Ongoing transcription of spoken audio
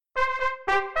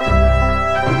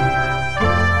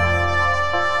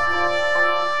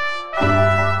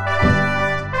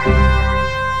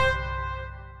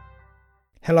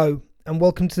Hello, and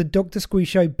welcome to the Dr. Squee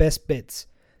Show Best Bits,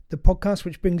 the podcast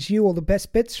which brings you all the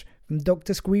best bits from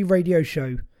Dr. Squee Radio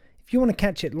Show. If you want to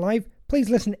catch it live, please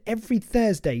listen every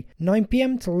Thursday,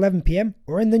 9pm till 11pm,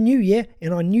 or in the new year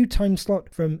in our new time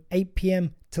slot from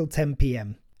 8pm till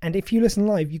 10pm. And if you listen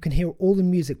live, you can hear all the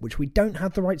music which we don't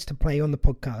have the rights to play on the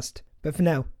podcast. But for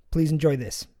now, please enjoy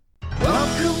this.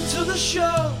 Welcome to the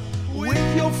show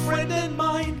with your friend and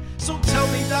mine. So tell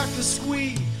me, Dr.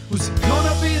 Squee, who's it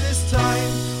gonna be this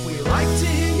time? We like to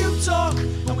hear you talk,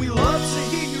 and we love to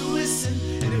hear you listen.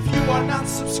 And if you are not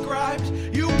subscribed,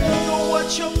 you won't know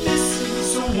what you're missing.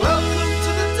 So welcome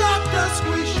to the Dr.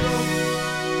 Squee Show.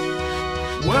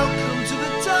 Welcome to the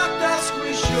Dr.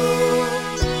 Squee Show.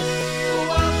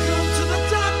 Welcome to the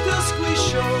Dr. Squee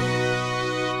Show.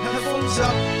 Headphones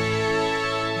up.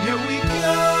 Here we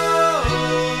go.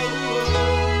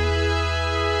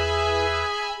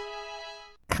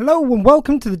 Hello and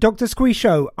welcome to the Dr. Squee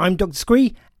Show. I'm Dr.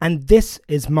 Squee and this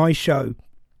is my show.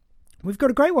 We've got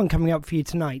a great one coming up for you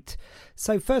tonight.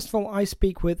 So first of all, I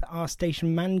speak with our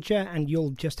station manager, and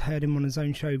you'll just heard him on his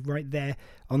own show right there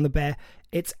on the Bear.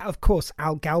 It's, of course,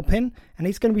 Al Galpin, and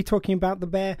he's going to be talking about the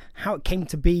Bear, how it came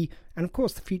to be, and of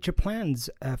course the future plans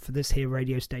for this here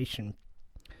radio station.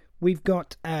 We've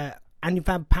got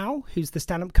Anuvab Pal, who's the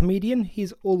stand-up comedian.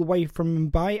 He's all the way from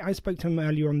Mumbai. I spoke to him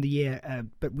earlier on the year,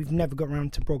 but we've never got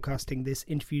around to broadcasting this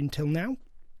interview until now.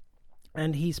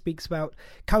 And he speaks about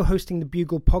co-hosting the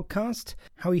Bugle podcast,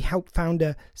 how he helped found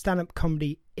a stand-up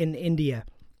comedy in India,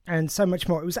 and so much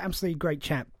more. It was absolutely a great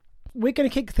chat. We're going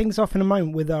to kick things off in a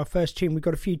moment with our first tune. We've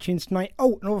got a few tunes tonight.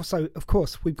 Oh, and also, of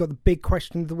course, we've got the big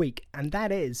question of the week, and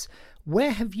that is,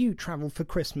 where have you travelled for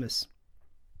Christmas?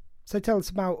 So tell us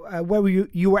about where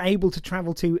you were able to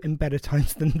travel to in better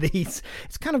times than these.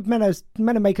 It's kind of meant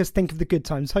to make us think of the good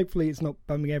times. Hopefully it's not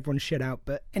bumming everyone's shit out.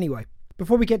 But anyway,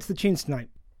 before we get to the tunes tonight,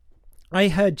 I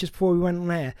heard just before we went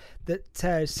on air that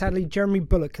sadly Jeremy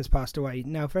Bulloch has passed away.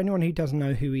 Now, for anyone who doesn't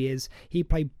know who he is, he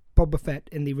played Boba Fett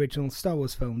in the original Star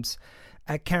Wars films,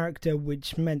 a character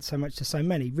which meant so much to so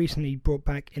many, recently brought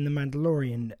back in The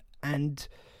Mandalorian. And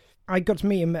I got to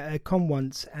meet him at a con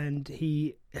once, and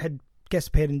he had guest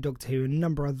appeared in Doctor Who and a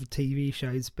number of other TV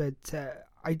shows, but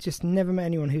I just never met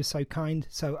anyone who's so kind,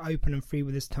 so open and free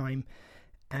with his time.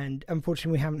 And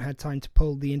unfortunately, we haven't had time to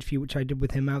pull the interview which I did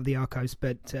with him out of the archives,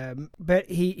 but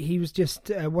he was just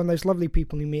one of those lovely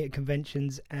people you meet at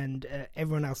conventions, and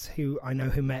everyone else who I know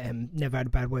who met him never had a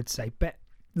bad word to say. But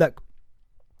look,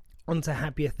 on to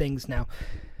happier things now.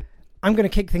 I'm going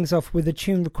to kick things off with a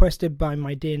tune requested by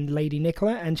my dear Lady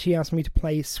Nicola, and she asked me to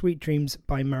play Sweet Dreams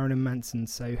by Marilyn Manson.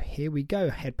 So here we go,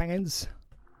 headbangers.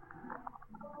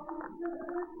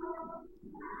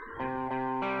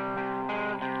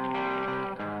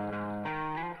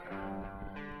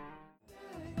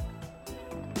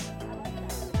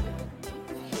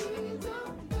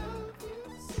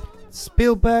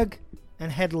 Spielberg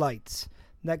and Headlights.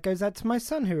 That goes out to my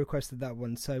son who requested that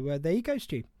one. So there you go,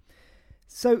 Stu.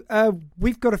 So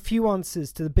we've got a few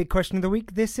answers to the big question of the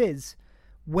week. This is,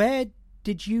 where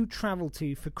did you travel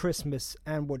to for Christmas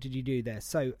and what did you do there?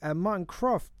 So Martin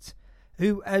Croft,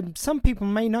 who some people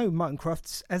may know Martin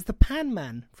Crofts as the Pan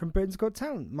Man from Britain's Got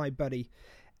Talent, my buddy.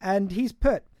 And he's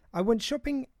put, I went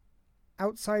shopping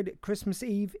outside Christmas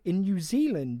Eve in New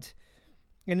Zealand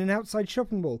in an outside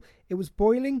shopping mall. It was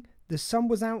boiling, the sun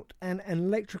was out, and an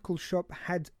electrical shop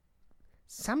had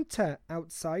Santa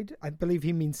outside, I believe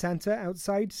he means Santa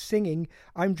outside, singing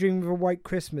I'm Dreaming of a White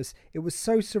Christmas. It was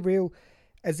so surreal,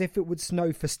 as if it would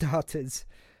snow for starters.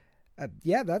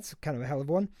 Yeah, that's kind of a hell of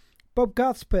one. Bob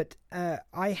Garth's put,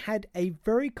 I had a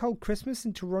very cold Christmas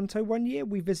in Toronto one year.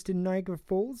 We visited Niagara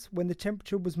Falls when the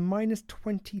temperature was minus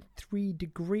 23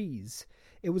 degrees.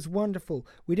 It was wonderful.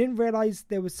 We didn't realise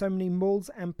there were so many malls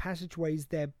and passageways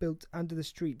there built under the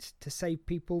streets to save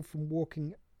people from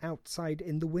walking outside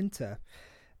in the winter.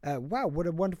 Wow, what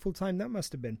a wonderful time that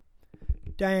must have been.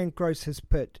 Diane Gross has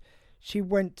put, she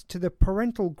went to the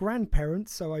parental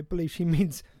grandparents, so I believe she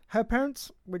means her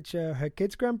parents, which are her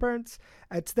kids' grandparents,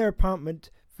 to their apartment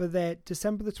for their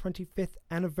December the 25th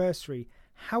anniversary.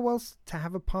 How else to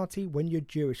have a party when you're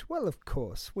Jewish? Well, of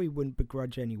course, we wouldn't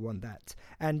begrudge anyone that.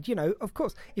 And, you know, of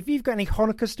course, if you've got any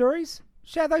Hanukkah stories,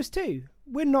 share those too.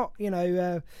 We're not,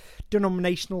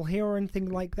 denominational here or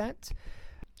anything like that.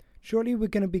 Shortly, we're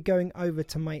going to be going over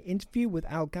to my interview with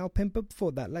Al Galpin, but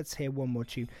before that, let's hear one more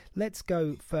tune. Let's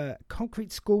go for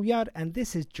Concrete Schoolyard, and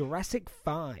this is Jurassic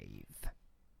 5.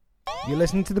 You're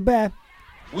listening to The Bear.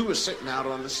 We were sitting out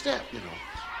on the step, you know.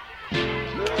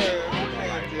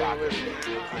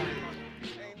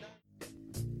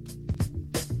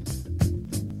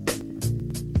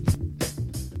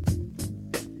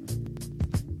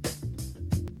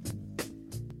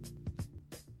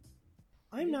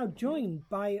 now joined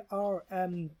by our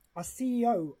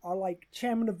CEO, our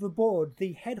chairman of the board,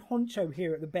 the head honcho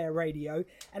here at the Bear Radio.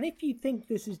 And if you think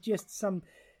this is just some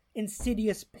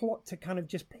insidious plot to kind of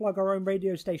just plug our own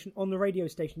radio station on the radio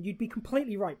station, you'd be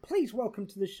completely right. Please welcome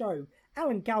to the show,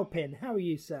 Alan Galpin. How are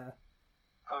you, sir?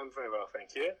 I'm very well, thank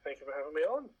you. Thank you for having me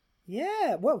on.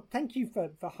 Yeah, well, thank you for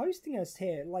hosting us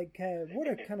here. What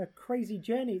a kind of crazy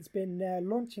journey it's been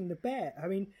launching the Bear. I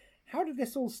mean, how did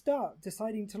this all start?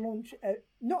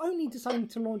 Not only deciding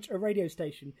to launch a radio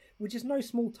station, which is no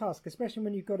small task, especially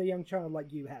when you've got a young child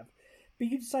like you have, but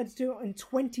you decided to do it in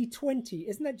 2020.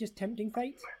 Isn't that just tempting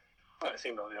fate? Well, it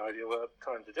seemed like the ideal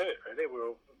time to do it, really.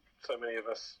 So many of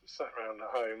us sat around at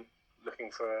home looking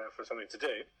for something to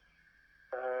do.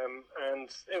 And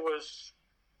it was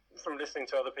from listening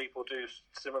to other people do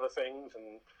similar things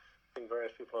and seeing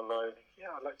various people online,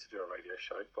 yeah, I'd like to do a radio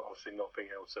show, but obviously not being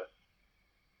able to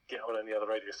get on any other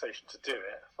radio station to do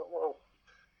it. I thought, well,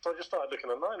 so I just started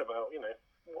looking online about,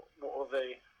 what are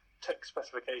the tech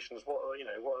specifications, what are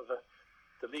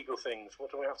the legal things,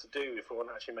 what do we have to do if we want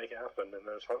to actually make it happen? And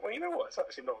I was like, well, you know what, it's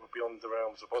actually not beyond the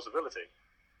realms of possibility.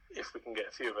 If we can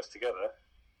get a few of us together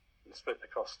and split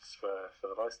the costs for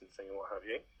the licensing and what have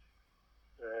you,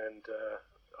 and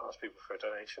ask people for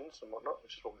donations and whatnot,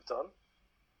 which is what we've done.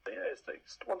 But yeah,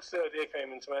 once the idea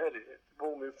came into my head, it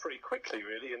all moved pretty quickly,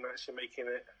 really, and actually making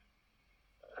it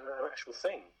an actual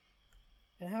thing.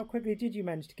 And how quickly did you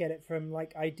manage to get it from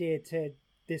idea to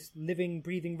this living,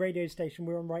 breathing radio station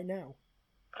we're on right now?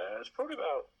 It's probably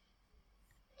about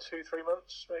 2-3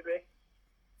 months, maybe.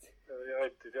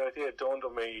 The idea dawned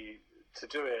on me to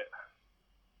do it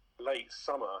late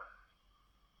summer,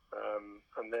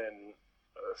 and then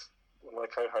one of my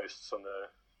co-hosts on the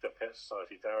WPS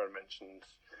Society, Darren, mentioned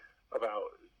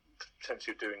about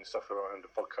potentially doing stuff around a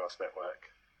podcast network,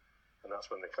 and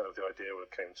that's when the idea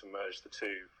came to merge the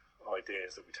two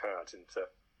ideas that we'd had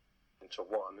into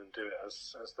one and do it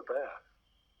as the Bear.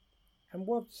 And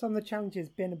what some of the challenges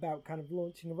been about kind of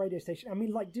launching a radio station? I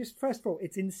mean, just first of all,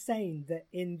 it's insane that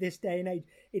in this day and age,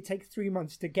 it takes 3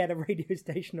 months to get a radio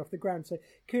station off the ground. So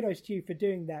kudos to you for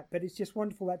doing that. But it's just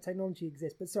wonderful that technology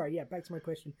exists. But sorry, back to my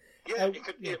question. Yeah, it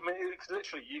could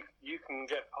literally, you can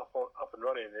get up and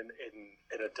running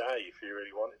in a day if you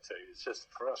really wanted to. It's just,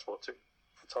 for us, what took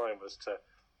the time was to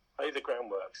lay the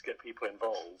groundwork, get people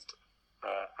involved,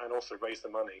 and also raise the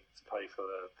money to pay for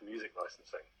the music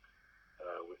licensing.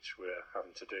 Which we're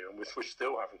having to do, and which we're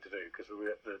still having to do, because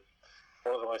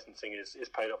one of the licensing is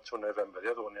paid up till November. The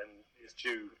other one then is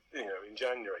due, in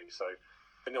January. So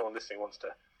if anyone listening wants to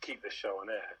keep this show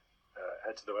on air,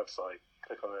 head to the website,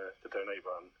 click on the donate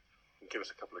button, and give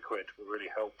us a couple of quid. Will really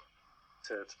help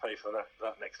to pay for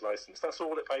that next license. That's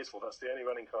all it pays for. That's the only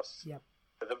running costs. Yeah.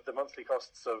 The monthly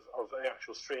costs of the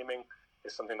actual streaming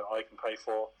is something that I can pay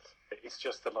for. It's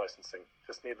just the licensing.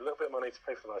 Just need a little bit of money to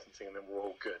pay for the licensing, and then we're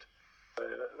all good.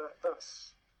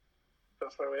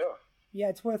 That's where we are. Yeah,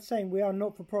 it's worth saying we are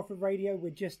not-for-profit radio.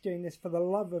 We're just doing this for the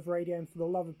love of radio and for the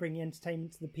love of bringing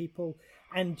entertainment to the people.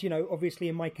 And, obviously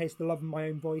in my case, the love of my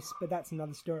own voice, but that's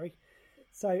another story.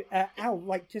 So, Al,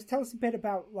 just tell us a bit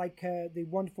about, the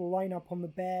wonderful lineup on the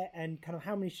Bear and kind of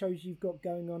how many shows you've got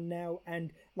going on now.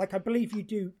 And, I believe you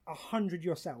do 100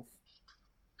 yourself.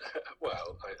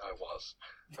 Well, I was.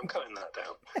 I'm cutting that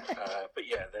down. But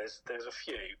yeah, there's a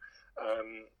few.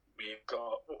 We've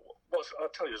got,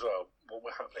 I'll tell you as well, what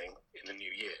we're happening in the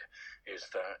new year is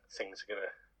that things are going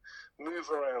to move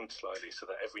around slightly so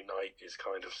that every night is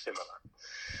kind of similar.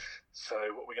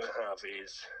 So what we're going to have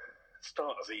is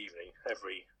start of the evening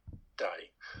every day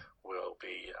will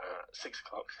be at 6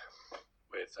 o'clock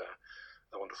with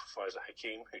the wonderful Faiza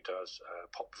Hakeem, who does a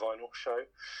pop vinyl show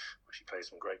where she plays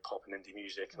some great pop and indie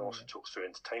music and also talks through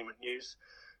entertainment news.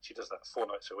 She does that 4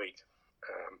 nights a week.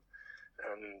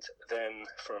 And then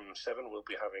from 7 we'll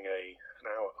be having an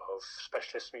hour of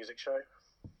specialist music show.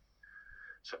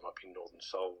 So it might be Northern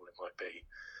Soul, it might be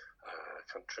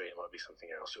country, it might be something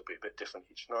else. It'll be a bit different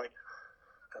each night.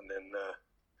 And then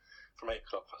from 8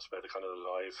 o'clock, that's where the kind of the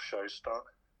live shows start.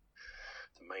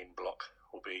 The main block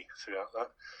will be throughout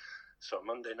that. So on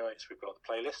Monday nights we've got the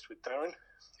playlist with Darren,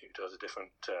 who does a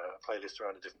different playlist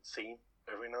around a different theme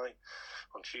every night.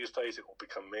 On Tuesdays it will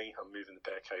become me. I'm moving the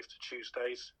Bear Cave to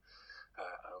Tuesdays.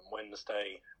 On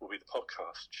Wednesday will be the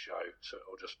podcast show, so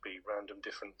it'll just be random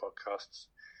different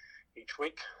podcasts each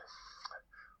week.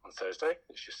 On Thursday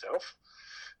it's yourself,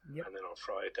 and then on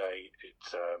Friday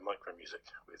it's micro music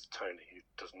with Tony, who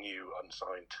does new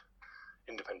unsigned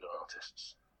independent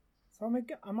artists. So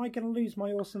am I going to lose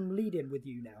my awesome lead-in with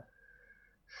you now?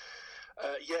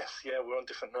 Yes, we're on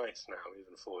different nights now,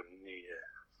 moving forward in the new year.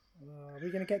 Are we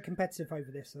going to get competitive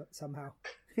over this somehow?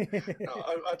 No,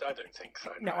 I don't think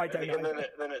so. No, I don't. And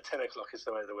then at 10 o'clock is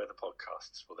where the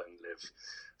podcasts will then live.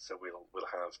 So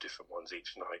we'll have different ones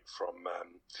each night, from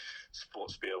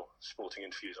Sports Spiel, sporting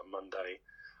interviews on Monday,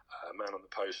 Man on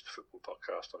the Post football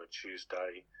podcast on a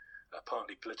Tuesday, a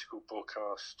partly political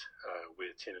broadcast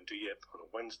with Tien and Duyip on a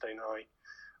Wednesday night,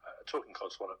 Talking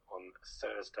Cods one on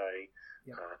Thursday,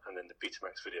 and then the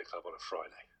Betamax Video Club on a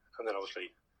Friday. And then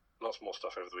obviously lots more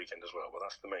stuff over the weekend as well, but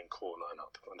that's the main core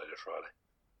lineup, Monday to Friday.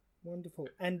 Wonderful.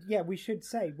 And yeah, we should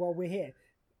say while we're here,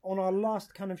 on our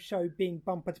last kind of show being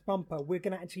bumper to bumper, we're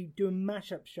going to actually do a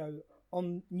mashup show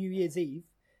on New Year's Eve.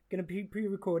 Going to be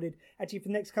pre-recorded actually for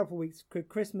the next couple of weeks.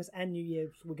 Christmas and New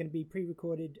Year's we're going to be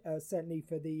pre-recorded, certainly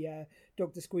for the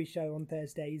Dr. Squeeze show on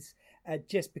Thursdays,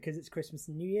 just because it's Christmas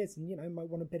and New Year's, and might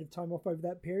want a bit of time off over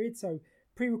that period. So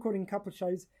pre-recording a couple of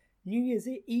shows. New Year's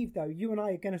Eve though, you and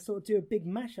I are going to sort of do a big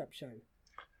mashup show.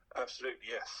 Absolutely,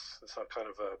 yes. It's kind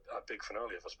of a big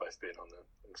finale of us both being on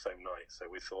the same night. So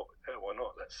we thought, why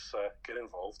not? Let's get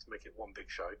involved, make it one big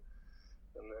show,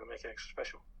 and make it extra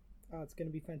special. Oh, it's going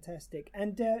to be fantastic.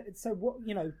 And so what,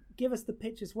 give us the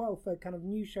pitch as well for kind of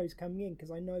new shows coming in,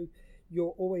 because I know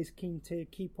you're always keen to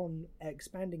keep on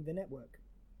expanding the network.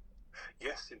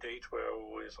 Yes, indeed. We're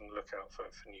always on the lookout for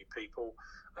new people.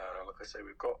 Like I say,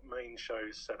 we've got main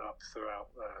shows set up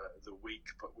throughout the week,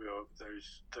 but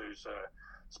those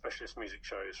specialist music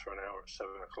shows for an hour at 7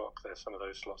 o'clock. Some of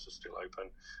those slots are still open.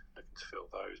 Looking to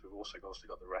fill those. We've also got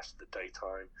the rest of the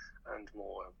daytime and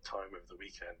more time over the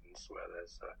weekends where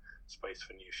there's space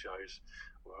for new shows.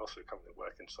 We're also currently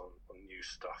working on new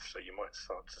stuff, so you might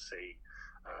start to see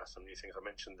some new things. I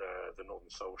mentioned the Northern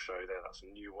Soul show there. That's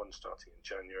a new one starting in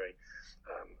January.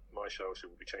 My show obviously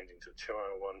will be changing to a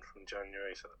 2-hour one from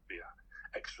January, so there'll be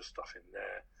extra stuff in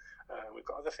there. We've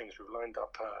got other things. We've lined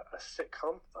up a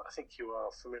sitcom that I think you are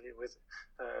familiar with,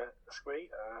 Squee,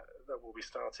 that will be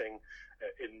starting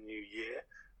in the new year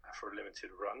for a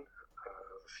limited run,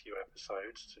 a few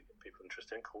episodes to get people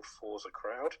interested in, called Forza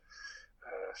Crowd.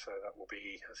 So that will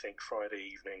be, I think, Friday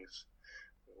evenings.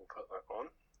 We'll put that on.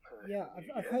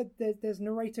 I've heard there's a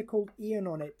narrator called Ian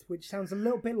on it, which sounds a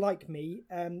little bit like me.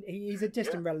 He's a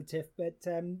distant relative, but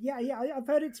I've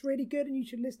heard it's really good and you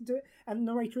should listen to it. And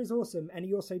the narrator is awesome, and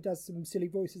he also does some silly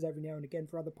voices every now and again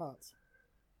for other parts.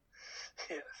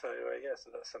 So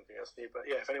that's something else new. But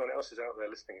if anyone else is out there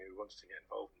listening who wants to get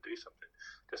involved and do something,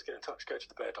 just get in touch. Go to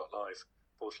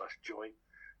thebear.live/join.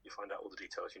 You find out all the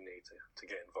details you need to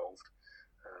get involved.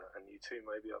 And you too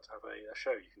may be able to have a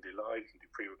show. You can do live, you can do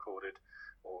pre-recorded,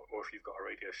 or if you've got a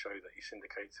radio show that you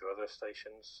syndicate to other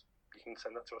stations, you can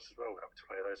send that to us as well. We're happy to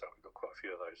play those out. We've got quite a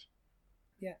few of those.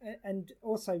 Yeah, and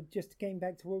also just getting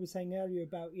back to what we were saying earlier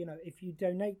about, if you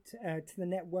donate to the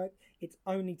network, it's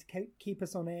only to keep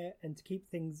us on air and to keep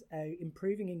things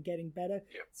improving and getting better.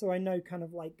 Yep. So I know kind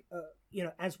of like,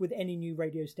 as with any new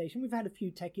radio station, we've had a few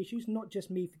tech issues, not just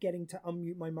me forgetting to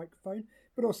unmute my microphone,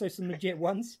 but also some legit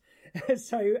ones.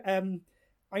 So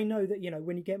I know that,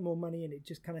 when you get more money in, it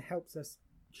just kind of helps us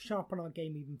sharpen our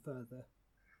game even further.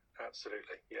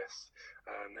 Absolutely, yes.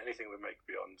 Anything we make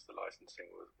beyond the licensing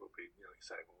will be, like you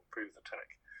say, we'll improve the tech,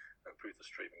 improve the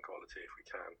streaming quality if we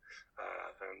can,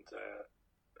 and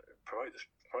provide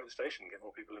the station, get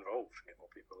more people involved, get more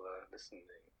people listening,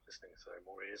 so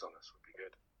more ears on us would be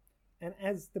good. And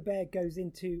as the Bear goes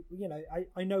into,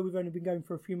 I know we've only been going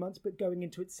for a few months, but going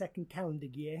into its second calendar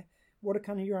year, what are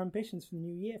kind of your ambitions for the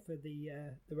new year for the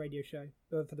radio show,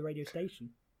 or for the radio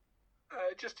station?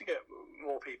 Just to get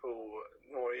more people,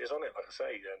 more ears on it, like I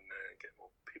say, and get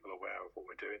more people aware of what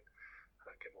we're doing,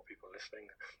 get more people listening.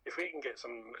 If we can get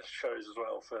some shows as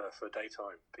well for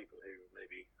daytime, people who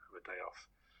maybe have a day off,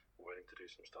 willing to do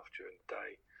some stuff during the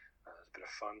day, it's a bit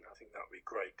of fun. I think that would be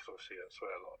great, because obviously that's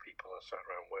where a lot of people are sat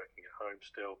around working at home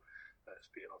still.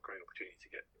 It's been a great opportunity to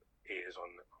get ears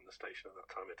on the station at that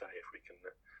time of day if we can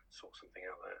sort something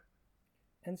out there.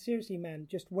 And seriously, man,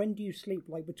 just when do you sleep?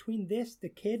 Like between this, the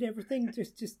kid, everything,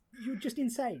 you're just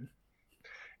insane.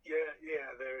 Yeah.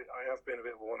 I have been a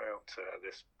bit worn out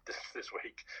this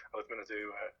week. I was going to do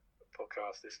a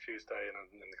podcast this Tuesday and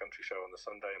then the country show on the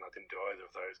Sunday, and I didn't do either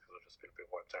of those because I've just been a bit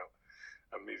wiped out.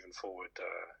 And moving forward,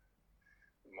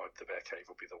 the Bear Cave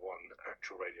will be the one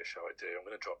actual radio show I do. I'm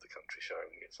going to drop the country show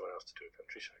and get someone else to do a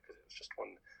country show because it was just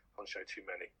one show too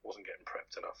many. Wasn't getting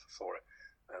prepped enough for it.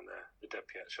 And the Dead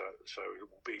Piet show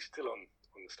will be still on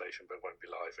the station, but won't be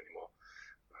live anymore,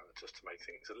 just to make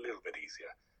things a little bit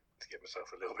easier, to give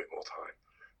myself a little bit more time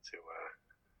to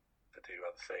do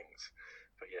other things.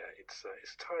 But yeah, it's a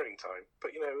tiring time.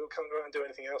 But we'll come around and do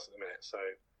anything else at the minute, so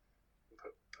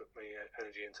put my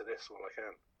energy into this while I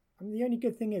can. I mean, the only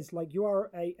good thing is, like, you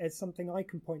are as something I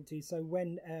can point to. So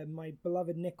when my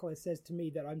beloved Nicola says to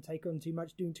me that I'm taking on too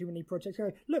much, doing too many projects, I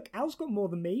go, look, Al's got more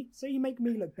than me, so you make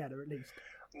me look better at least.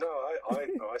 No, I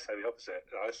say the opposite.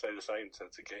 I say the same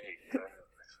to Kitty.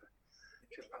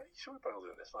 She's like, are you sure about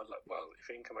doing this? I'm like, well, if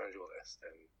you can come out of your list,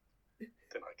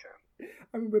 then I can.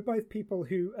 I mean, we're both people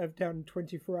who have done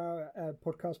 24-hour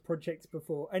podcast projects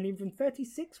before, and even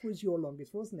 36 was your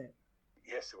longest, wasn't it?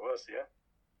 Yes, it was, yeah.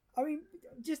 I mean,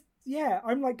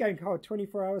 I'm like going,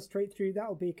 24 hours straight through,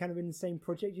 that'll be kind of an insane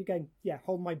project. You're going, yeah,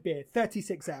 hold my beer,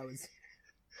 36 hours.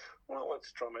 Well, I wanted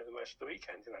to try and make the most of the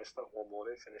weekend, start one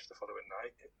morning, finish the following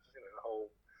night. It was,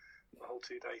 the whole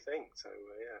 2-day thing. So,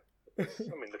 yeah.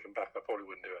 I mean, looking back, I probably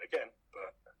wouldn't do it again,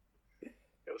 but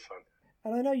it was fun.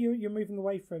 And I know you're moving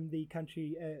away from the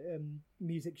country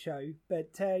music show,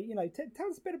 but, tell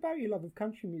us a bit about your love of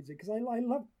country music, because I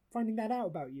love finding that out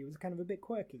about you. It's kind of a bit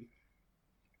quirky.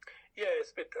 Yeah,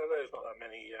 it's a bit. I know there's not that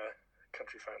many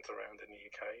country fans around in the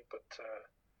UK, but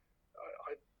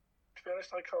I, to be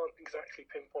honest, I can't exactly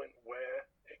pinpoint where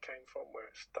it came from, where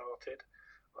it started.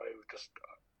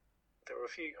 There were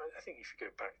a few. I think if you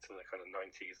go back to the kind of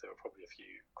 90s, there were probably a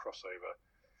few crossover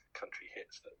country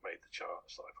hits that made the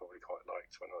charts that I probably quite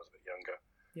liked when I was a bit younger.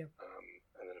 Yeah.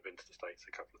 And then I've been to the States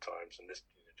a couple of times, and just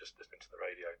listening to the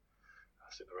radio. I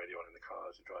sit the radio on in the car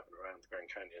as you're driving around the Grand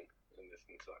Canyon and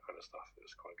listening to that kind of stuff. It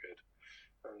was quite good.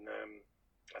 And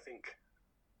I think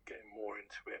getting more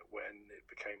into it when it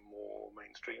became more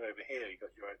mainstream over here. You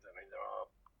got your own. I mean, there are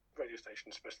radio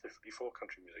stations specifically for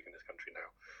country music in this country now.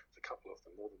 There's a couple of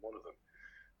them, more than one of them,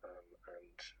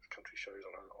 and country shows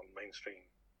on mainstream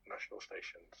national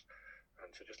stations. And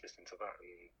so just listening to that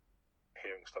and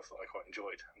hearing stuff that I quite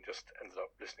enjoyed, and just ended up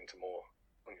listening to more,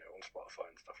 on Spotify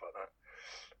and stuff like that.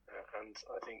 And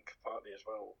I think partly as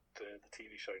well, the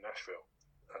TV show Nashville.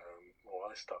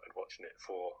 I started watching it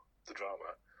for the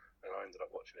drama, and I ended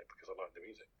up watching it because I liked the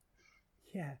music.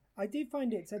 Yeah, I do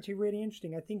find it's actually really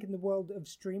interesting. I think in the world of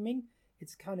streaming,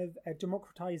 it's kind of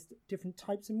democratized different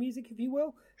types of music, if you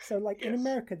will. So like in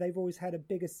America, they've always had a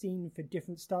bigger scene for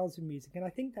different styles of music. And I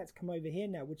think that's come over here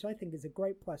now, which I think is a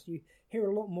great plus. You hear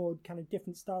a lot more kind of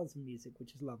different styles of music,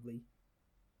 which is lovely.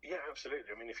 Yeah,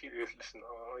 absolutely. I mean, if you listen,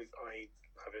 I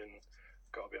having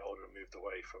got a bit older and moved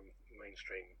away from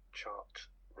mainstream chart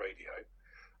radio,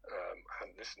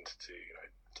 hadn't listened to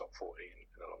top 40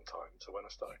 in a long time. So when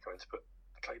I started going to put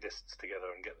playlists together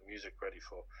and get the music ready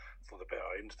for the bit,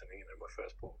 I instantly, my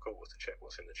first port of call was to check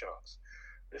what's in the charts.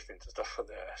 Listening to stuff on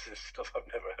there, stuff I've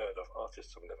never heard of,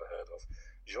 artists I've never heard of,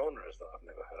 genres that I've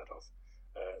never heard of.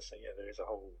 So yeah, there is a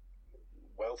whole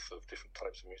wealth of different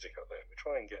types of music out there. We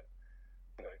try and get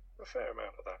a fair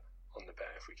amount of that on the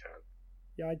bear if we can.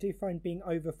 Yeah, I do find being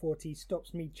over 40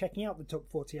 stops me checking out the top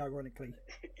 40, ironically.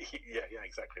 yeah,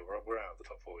 exactly. We're out of the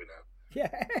top 40 now.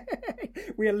 Yeah,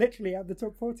 we are literally out of the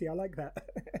top 40. I like that.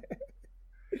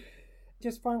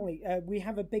 Just finally, we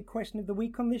have a big question of the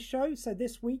week on this show. So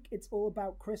this week, it's all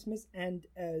about Christmas and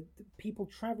people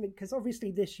travelling, because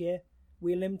obviously this year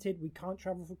we're limited. We can't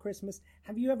travel for Christmas.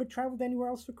 Have you ever travelled anywhere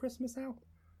else for Christmas, Al?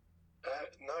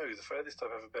 No, the furthest I've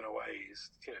ever been away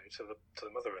is, to the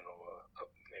mother-in-law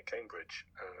up near Cambridge,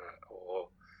 or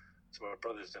to my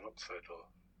brothers in Oxford, or,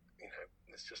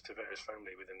 it's just to various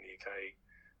family within the UK.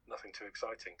 Nothing too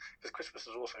exciting, because Christmas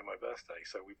is also my birthday,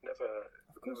 so we've never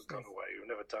gone away.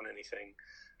 We've never done anything.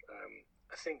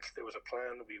 I think there was a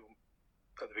plan.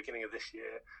 At the beginning of this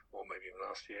year, or maybe even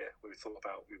last year, we thought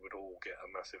about we would all get a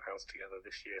massive house together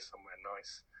this year somewhere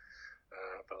nice,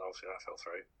 but obviously that fell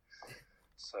through.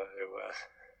 So,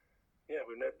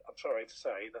 I'm sorry to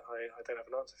say that I don't have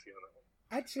an answer for you on that one.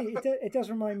 Actually, it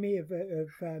does remind me of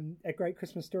a great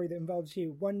Christmas story that involves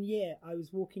you. One year, I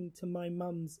was walking to my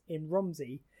mum's in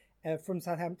Romsey from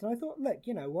Southampton. I thought, look,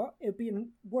 you know what?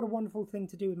 What a wonderful thing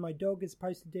to do with my dog as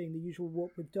opposed to doing the usual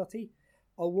walk with Dottie.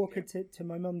 I'll walk her to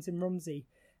my mum's in Romsey.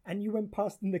 And you went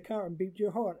past in the car and beeped your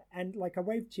horn, and I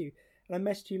waved to you. And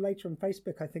I messaged you later on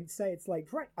Facebook, I think, to say it's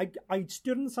like, right, I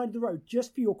stood on the side of the road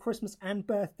just for your Christmas and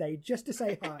birthday, just to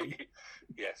say hi.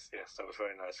 Yes, that was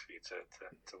very nice for you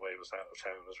to wave us out of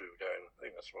town as we were going. I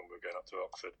think that's when we were going up to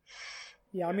Oxford.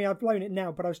 Yeah, I mean, I've blown it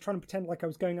now, but I was trying to pretend like I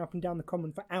was going up and down the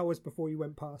common for hours before you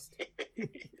went past.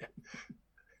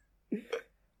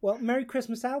 Well, Merry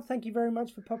Christmas, Al. Thank you very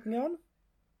much for popping on.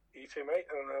 You too, mate,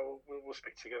 and we'll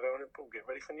speak together and we'll get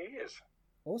ready for New Year's.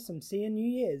 Awesome. See you in New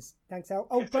Year's. Thanks, Al.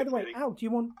 Oh, by the way, really. Al, do you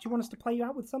want us to play you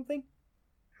out with something?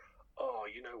 Oh,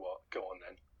 you know what? Go on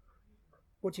then.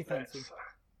 What do you fancy?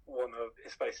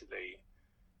 It's basically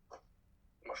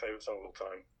my favourite song of all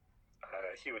time.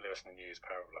 Huey Lewis and the News,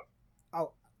 Power of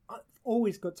Love. Oh, I've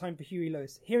always got time for Huey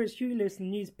Lewis. Here is Huey Lewis and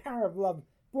the News, Power of Love,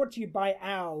 brought to you by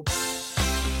Al.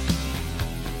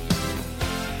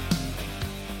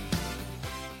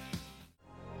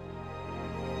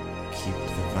 Keep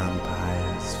the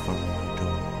vampires from your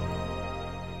door.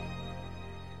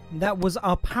 That was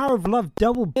our Power of Love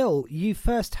double bill. You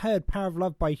first heard Power of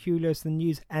Love by Huey Lewis and the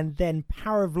News, and then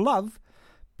Power of Love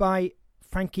by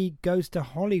Frankie Goes to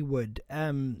Hollywood.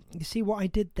 You see what I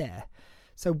did there?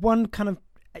 So one kind of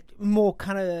more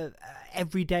kind of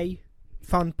everyday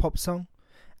fun pop song,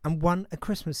 and one a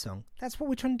Christmas song. That's what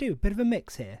we're trying to do, a bit of a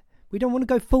mix here. We don't want to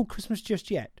go full Christmas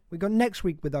just yet. We got next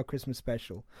week with our Christmas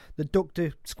special, the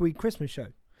Dr. Squee Christmas show.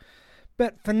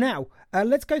 But for now,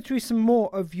 let's go through some more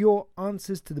of your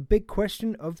answers to the big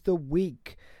question of the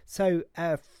week. So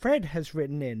Fred has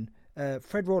written in,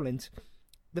 Fred Rawlins,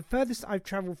 the furthest I've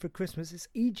travelled for Christmas is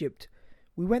Egypt.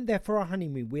 We went there for our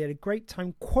honeymoon. We had a great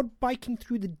time quad biking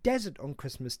through the desert on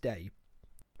Christmas Day.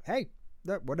 Hey,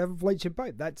 whatever floats your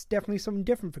boat. That's definitely something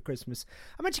different for Christmas.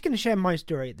 I'm actually going to share my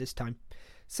story at this time.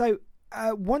 So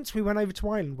once we went over to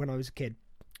Ireland when I was a kid.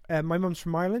 My mum's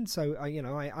from Ireland, so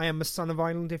I am a son of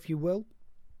Ireland, if you will.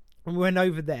 And we went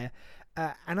over there.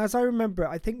 And as I remember,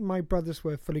 I think my brothers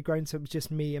were fully grown, so it was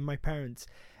just me and my parents.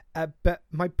 But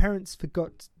my parents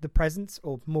forgot the presents,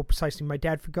 or more precisely, my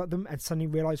dad forgot them, and suddenly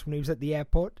realised when he was at the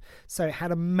airport. So it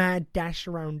had a mad dash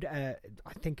around, I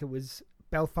think it was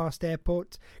Belfast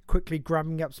Airport, quickly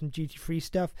grabbing up some duty-free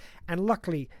stuff. And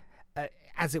luckily,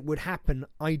 as it would happen,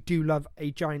 I do love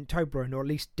a giant Toblerone, or at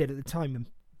least did at the time. And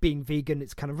being vegan,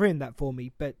 it's kind of ruined that for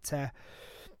me. But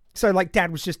so like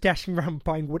Dad was just dashing around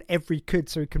buying whatever he could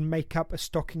so he can make up a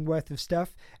stocking worth of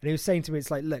stuff. And he was saying to me,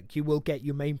 it's like, look, you will get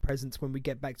your main presents when we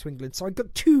get back to England. So I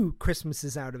got 2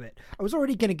 Christmases out of it. I was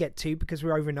already going to get 2 because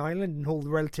we're over in Ireland and all the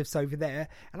relatives over there.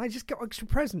 And I just got extra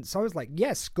presents. So I was like,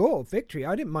 yes, score, victory.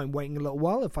 I didn't mind waiting a little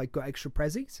while if I got extra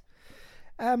prezzies.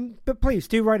 But please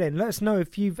do write in. Let us know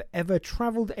if you've ever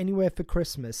travelled anywhere for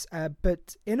Christmas.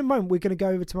 But in a moment, we're going to go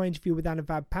over to my interview with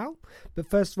Anuvab Pal. But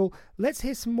first of all, let's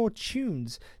hear some more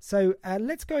tunes. So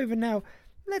let's go over now.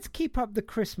 Let's keep up the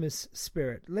Christmas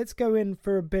spirit. Let's go in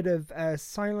for a bit of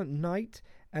Silent Night.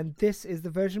 And this is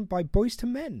the version by Boyz II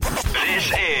Men. This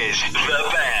is The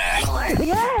Bear.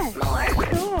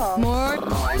 More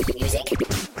music.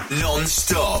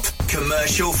 Non-stop,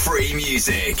 commercial-free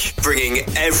music. Bringing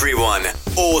everyone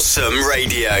awesome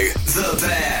radio. The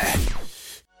Bear.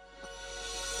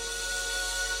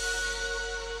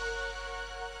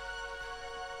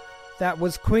 That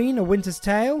was Queen, A Winter's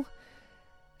Tale.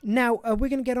 Now, we're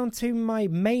going to get on to my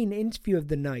main interview of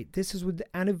the night. This is with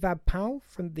Anuvab Pal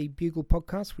from the Bugle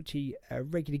podcast, which he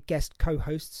regularly guest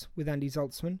co-hosts with Andy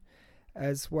Zaltzman,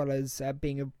 as well as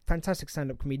being a fantastic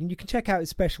stand-up comedian. You can check out his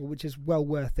special, which is well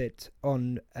worth it,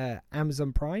 on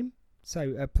Amazon Prime.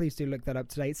 So please do look that up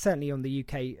today. It's certainly on the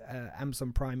UK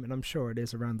Amazon Prime, and I'm sure it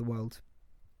is around the world.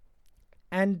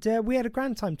 And we had a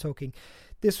grand time talking.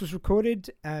 This was recorded.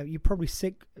 You're probably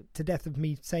sick to death of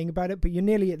me saying about it, but you're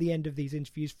nearly at the end of these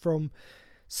interviews from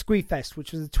Squeefest,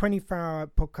 which was a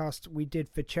 24-hour podcast we did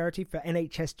for charity, for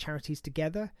NHS Charities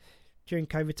Together during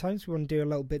COVID times. We want to do a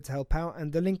little bit to help out.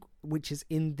 And the link, which is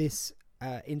in this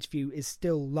interview, is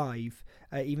still live,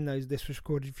 even though this was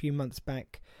recorded a few months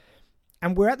back.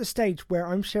 And we're at the stage where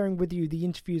I'm sharing with you the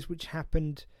interviews which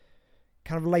happened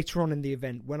kind of later on in the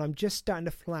event, when I'm just starting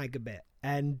to flag a bit.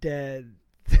 And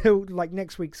like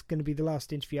next week's going to be the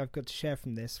last interview I've got to share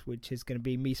from this, which is going to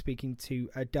be me speaking to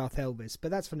Darth Elvis,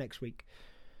 but that's for next week.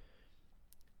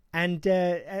 And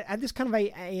at this kind of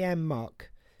 8 a.m.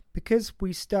 mark, because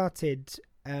we started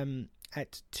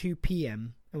at 2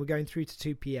 p.m. and we're going through to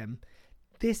 2 p.m,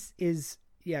 this is,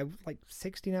 like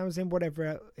 16 hours in,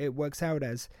 whatever it works out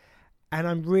as. And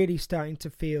I'm really starting to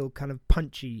feel kind of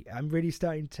punchy. I'm really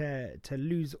starting to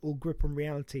lose all grip on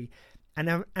reality. And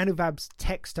Anuvab's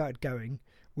tech started going,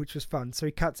 which was fun. So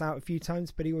he cuts out a few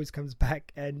times, but he always comes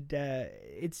back. And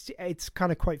it's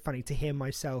kind of quite funny to hear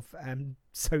myself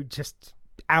so just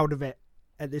out of it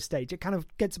at this stage. It kind of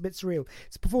gets a bit surreal.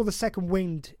 It's before the second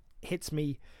wind hits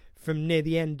me from near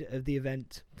the end of the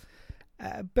event.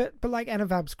 But like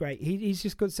Anuvab's great. He's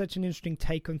just got such an interesting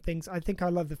take on things. I think I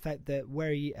love the fact that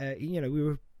where he, we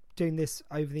were doing this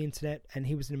over the internet and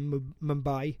he was in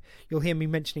Mumbai. You'll hear me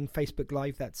mentioning Facebook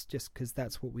Live. That's just because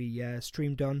that's what we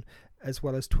streamed on, as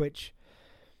well as Twitch.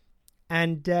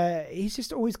 And he's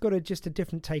just always got a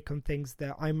different take on things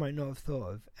that I might not have thought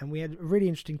of. And we had a really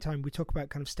interesting time. We talk about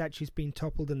kind of statues being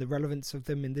toppled and the relevance of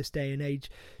them in this day and age.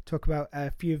 Talk about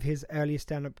a few of his earlier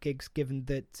stand-up gigs, given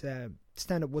that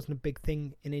stand-up wasn't a big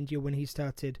thing in India when he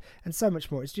started, and so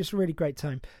much more. It's just a really great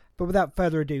time. But without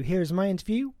further ado, here is my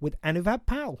interview with Anuvab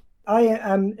Pal. I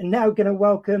am now going to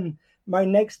welcome my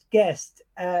next guest.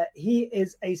 He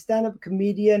is a stand-up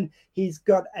comedian. He's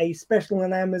got a special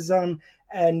on Amazon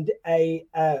and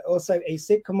also a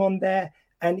sitcom on there.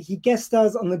 And he guest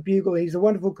stars on The Bugle. He's a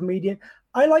wonderful comedian.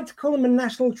 I like to call him a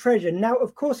national treasure. Now,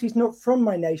 of course, he's not from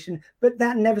my nation, but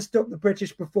that never stopped the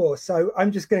British before. So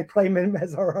I'm just going to claim him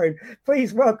as our own.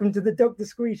 Please welcome to the Dr.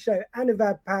 Squee Show,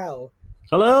 Anuvab Pal.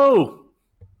 Hello.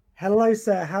 Hello,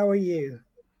 sir. How are you?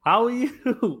 How are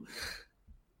you?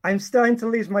 I'm starting to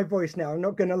lose my voice now. I'm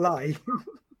not going to lie.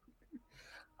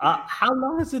 How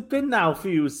long has it been now for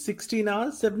you? 16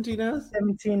 hours? 17 hours?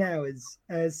 17 hours.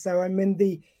 So I'm in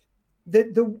the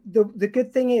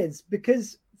good thing is,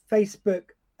 because Facebook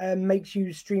makes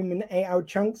you stream in 8-hour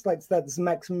chunks, like that's the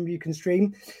maximum you can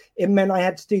stream. It meant I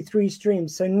had to do 3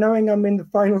 streams. So knowing I'm in the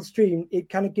final stream, it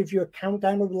kind of gives you a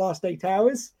countdown of the last 8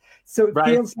 hours. So it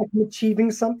feels like I'm achieving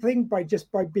something by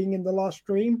being in the last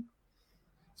stream.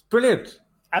 It's brilliant.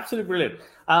 Absolutely brilliant.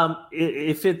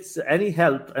 If it's any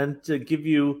help and to give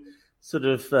you sort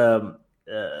of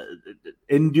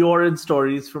endurance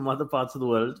stories from other parts of the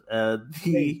world,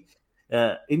 the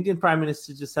Indian Prime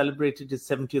Minister just celebrated his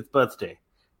 70th birthday,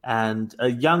 and a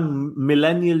young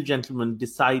millennial gentleman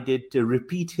decided to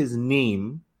repeat his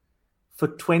name for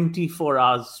 24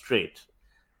 hours straight.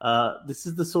 This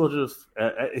is the sort of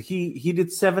he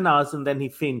did 7 hours and then he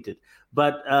fainted,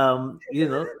 but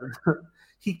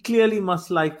he clearly must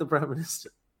like the Prime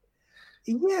Minister.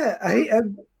 Yeah,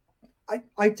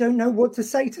 I don't know what to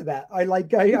say to that. I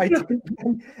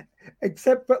don't,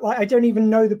 except but like I don't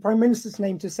even know the Prime Minister's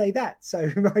name to say that.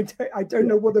 So I don't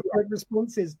know what the correct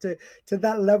response is to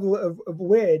that level of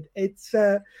weird. It's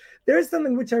there is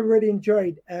something which I really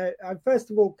enjoyed. I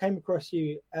first of all came across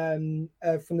you from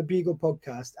the Bugle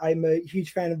podcast. I'm a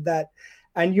huge fan of that.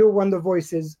 And you're one of the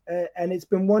voices, and it's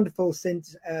been wonderful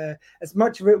since, as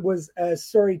much of it was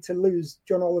sorry to lose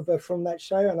John Oliver from that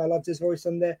show, and I loved his voice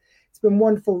on there. It's been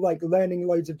wonderful, like learning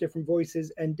loads of different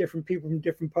voices and different people from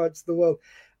different parts of the world.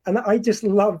 And I just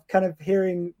love kind of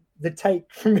hearing the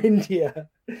take from India.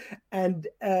 And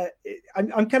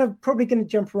I'm kind of probably going to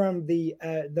jump around the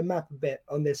map a bit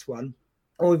on this one.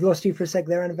 Oh, we've lost you for a sec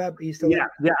there, Anuvab. Are you still there?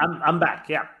 Yeah, I'm back,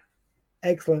 yeah.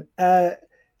 Excellent.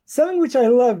 Something which I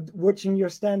loved watching your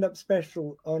stand-up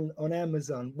special on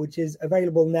Amazon, which is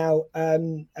available now,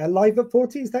 Live at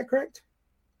 40, is that correct?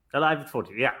 Live at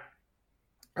 40, yeah.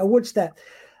 I watched that.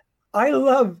 I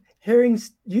love hearing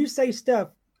you say stuff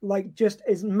like just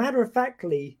as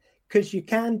matter-of-factly, because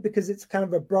it's kind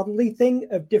of a brotherly thing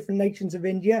of different nations of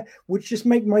India, which just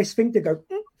make my sphincter go,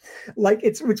 like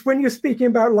it's when you're speaking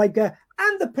about like, and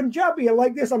the Punjabi are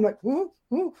like this, I'm like, ooh,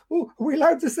 are we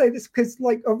allowed to say this? Because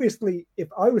like, obviously, if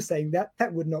I was saying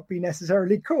that would not be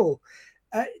necessarily cool.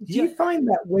 Do you find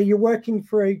that where you're working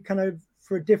for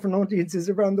different audiences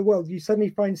around the world, you suddenly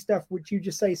find stuff which you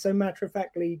just say so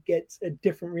matter-of-factly gets a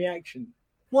different reaction?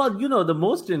 Well, the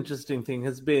most interesting thing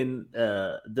has been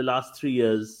the last 3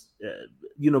 years,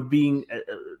 being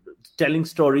telling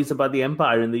stories about the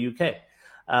empire in the UK.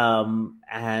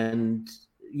 And,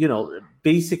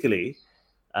 basically,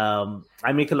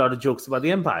 I make a lot of jokes about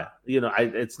the empire.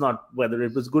 It's not whether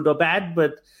it was good or bad,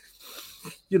 but,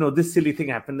 this silly thing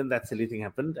happened and that silly thing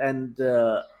happened. And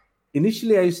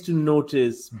initially I used to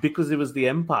notice, because it was the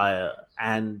empire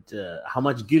and how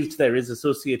much guilt there is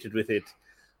associated with it,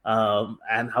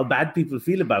 and how bad people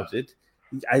feel about it,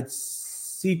 I'd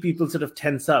see people sort of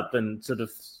tense up and sort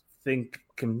of think,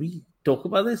 can we talk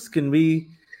about this? Can we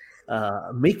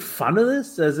make fun of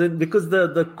this? Because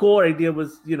the core idea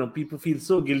was, people feel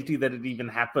so guilty that it even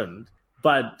happened.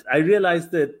 But I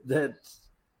realized that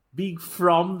being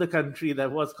from the country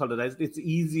that was colonized, it's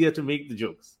easier to make the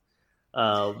jokes.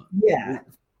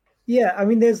 Yeah, I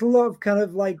mean, there's a lot of kind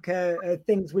of like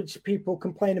things which people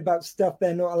complain about stuff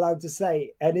they're not allowed to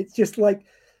say. And it's just like,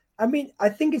 I mean, I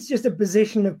think it's just a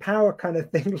position of power kind of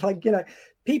thing. Like,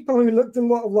 people who looked a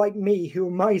lot like me, who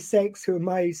are my sex, who are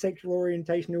my sexual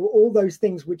orientation, who are all those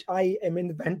things which I am in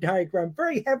the Venn diagram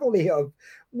very heavily of,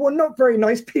 were not very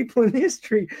nice people in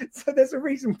history. So there's a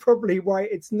reason probably why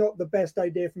it's not the best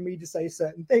idea for me to say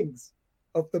certain things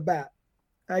off the bat.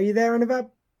 Are you there, Anuvab?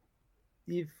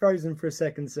 You've frozen for a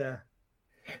second, sir.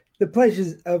 The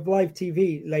pleasures of live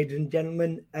TV, ladies and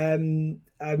gentlemen. I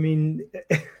mean,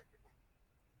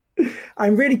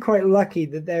 I'm really quite lucky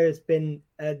that there has been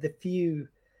the few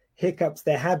hiccups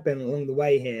there have been along the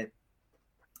way here.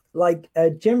 Like,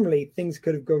 generally, things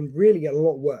could have gone really a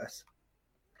lot worse.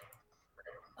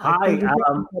 Hi,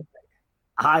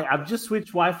 I've just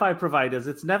switched Wi-Fi providers.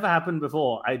 It's never happened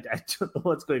before. I don't know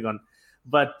what's going on.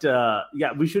 But,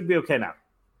 we should be okay now.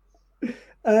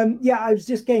 I was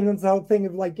just getting onto the whole thing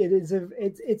of like it's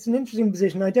an interesting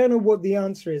position. I don't know what the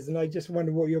answer is, and I just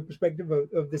wonder what your perspective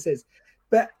of this is.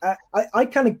 But I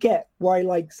kind of get why,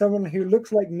 like, someone who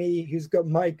looks like me, who's got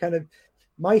my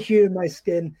hue, my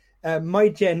skin, my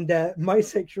gender, my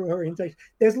sexual orientation.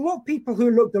 There's a lot of people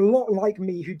who looked a lot like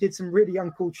me who did some really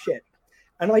uncool shit,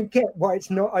 and I get why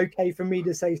it's not okay for me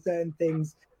to say certain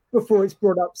things before it's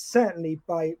brought up. Certainly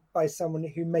by someone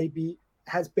who maybe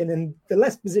has been in the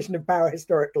less position of power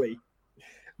historically.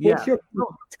 What's your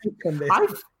take on this?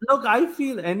 I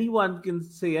feel anyone can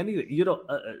say anything.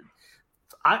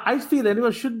 I feel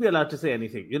anyone should be allowed to say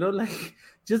anything. Like,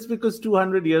 just because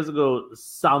 200 years ago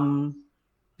some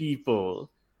people,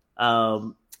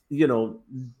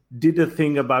 did a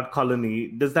thing about colony,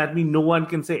 does that mean no one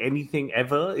can say anything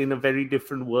ever in a very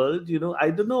different world? I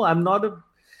don't know. I'm not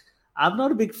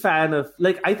a big fan of,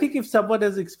 like, I think if someone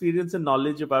has experience and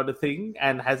knowledge about a thing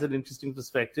and has an interesting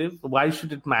perspective, why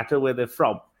should it matter where they're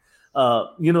from?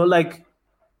 Like,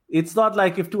 it's not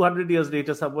like if 200 years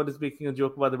later someone is making a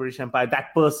joke about the British Empire,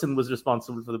 that person was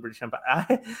responsible for the British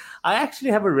Empire. I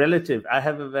actually have a relative. I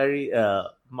have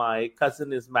my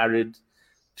cousin is married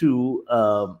to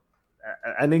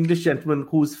an English gentleman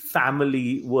whose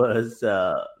family was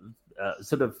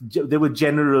they were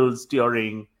generals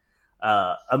during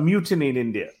a mutiny in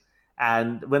India.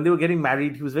 And when they were getting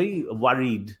married, he was very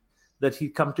worried that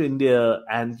he'd come to India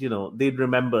and, they'd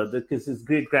remember that because his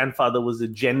great-grandfather was a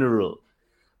general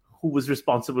who was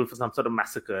responsible for some sort of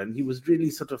massacre. And he was really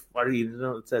sort of worried,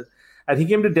 and he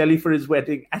came to Delhi for his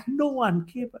wedding and no one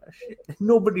gave a shit.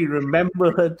 Nobody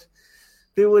remembered.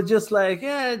 They were just like,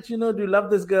 yeah, do you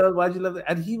love this girl? Why'd you love it?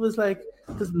 And he was like,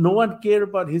 does no one care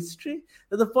about history?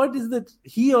 And the point is that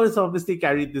he always obviously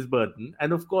carried this burden.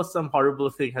 And of course, some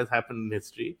horrible thing has happened in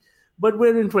history. But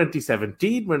we're in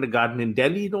 2017, we're in a garden in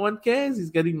Delhi, no one cares. He's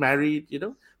getting married,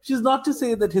 which is not to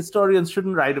say that historians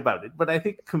shouldn't write about it. But I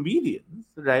think comedians,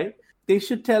 right, they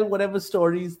should tell whatever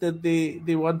stories that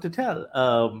they want to tell.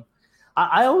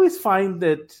 I always find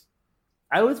that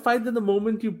the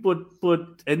moment you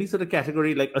put any sort of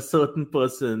category, like a certain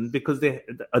person, because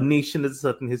a nation has a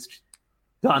certain history,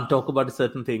 can't talk about a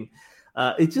certain thing,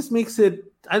 it just makes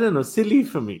it, I don't know, silly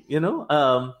for me,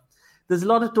 There's a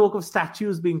lot of talk of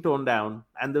statues being torn down,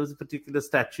 and there was a particular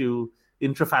statue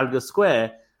in Trafalgar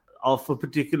Square of a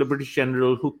particular British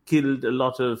general who killed a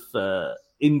lot of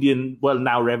Indian,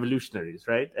 now revolutionaries,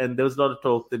 right? And there was a lot of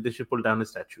talk that they should pull down his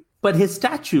statue. But his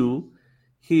statue,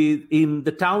 in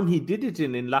the town he did it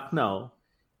in Lucknow,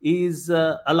 is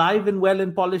alive and well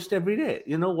and polished every day.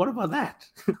 What about that?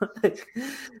 Like,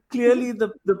 clearly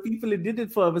the people he did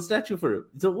it for have a statue for him.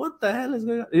 So what the hell is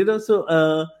going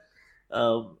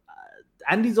on?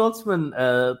 Andy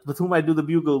Zaltzman, with whom I do the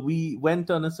Bugle, we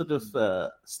went on a sort of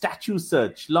statue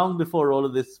search long before all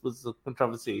of this was a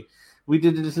controversy. We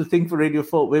did a little thing for Radio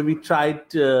 4 where we tried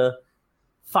to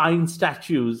find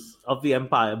statues of the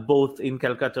empire, both in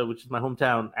Calcutta, which is my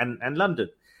hometown, and London,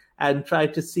 and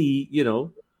tried to see,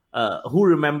 who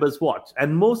remembers what.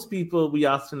 And most people we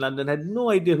asked in London had no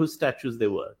idea whose statues they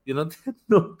were. They had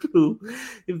no clue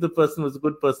if the person was a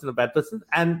good person or a bad person.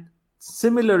 And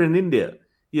similar in India,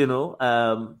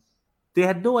 they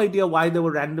had no idea why there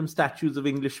were random statues of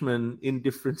Englishmen in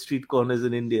different street corners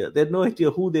in India. They had no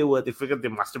idea who they were. They figured they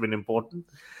must have been important.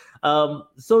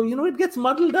 So, it gets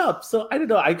muddled up. So I don't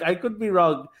know. I could be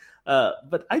wrong.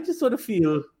 But I just sort of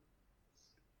feel,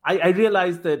 I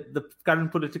realize that the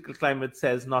current political climate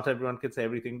says not everyone can say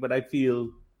everything, but I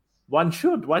feel one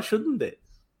should. Why shouldn't they?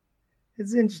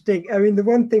 It's interesting. I mean, the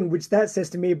one thing which that says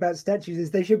to me about statues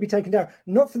is they should be taken down,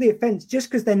 not for the offense, just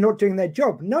because they're not doing their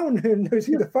job. No one knows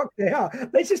who the fuck they are.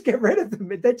 Let's just get rid of them.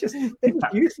 They're just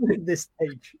useless at this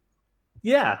stage.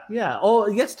 Yeah.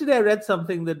 Yesterday I read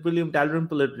something that William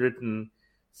Dalrymple had written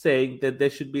saying that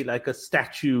there should be like a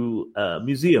statue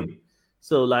museum.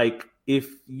 So like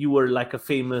if you were like a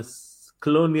famous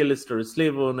colonialist or a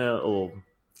slave owner or,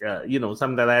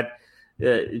 something like that,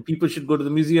 people should go to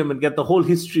the museum and get the whole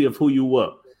history of who you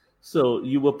were. So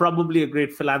you were probably a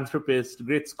great philanthropist,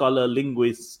 great scholar,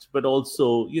 linguist, but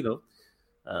also,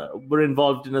 were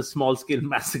involved in a small-scale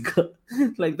massacre.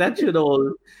 Like that should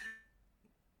all...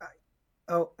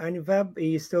 Oh, Anuvab, are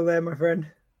you still there, my friend?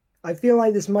 I feel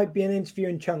like this might be an interview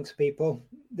in chunks, people.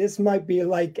 This might be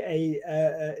like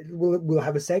we'll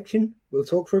have a section. We'll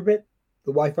talk for a bit.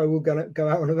 The Wi-Fi will go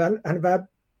out on Anuvab.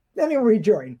 Then he'll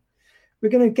rejoin. We're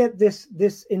going to get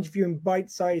this interview in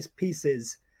bite-sized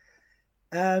pieces.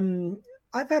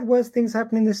 I've had worse things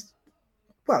happen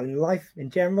in life in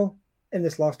general, in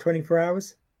this last 24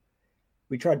 hours.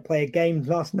 We tried to play a game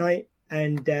last night,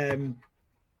 and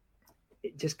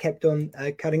it just kept on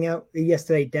cutting out.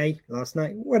 Last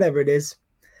night, whatever it is.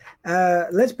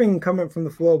 Let's bring a comment from the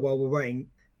floor while we're waiting.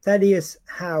 Thaddeus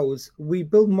Howes, we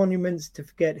build monuments to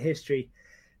forget history.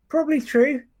 Probably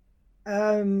true.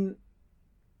 I mean,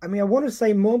 I want to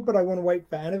say more, but I want to wait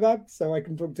for Anuvab so I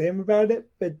can talk to him about it.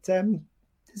 But to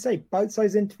say,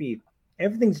 bite-sized interview.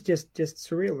 Everything's just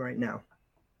surreal right now.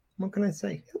 What can I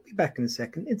say? He'll be back in a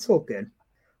second. It's all good.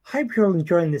 Hope you're all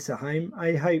enjoying this at home.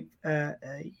 I hope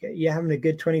you're having a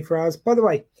good 24 hours. By the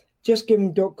way,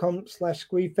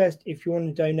 justgiving.com/squeefest if you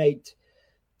want to donate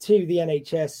to the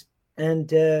NHS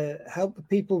and help the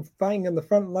people fighting on the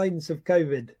front lines of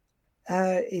COVID.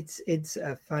 It's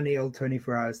a funny old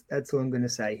 24 hours. That's all I'm going to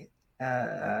say.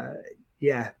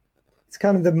 Yeah, it's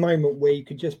kind of the moment where you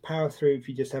could just power through if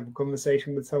you just have a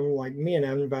conversation with someone like me and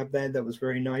Anuvab there. That was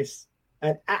very nice.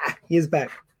 And he's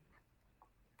back.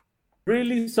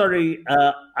 Really sorry.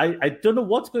 I don't know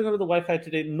what's going on with the Wi-Fi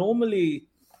today. Normally,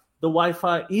 the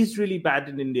Wi-Fi is really bad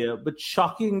in India, but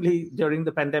shockingly, during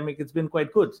the pandemic, it's been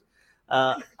quite good.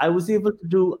 I was able to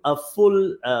do a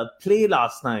full play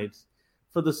last night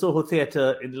for the Soho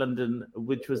Theatre in London,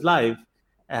 which was live.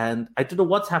 And I don't know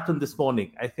what's happened this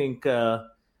morning. I think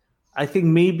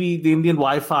maybe the Indian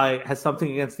Wi-Fi has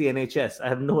something against the NHS. I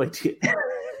have no idea.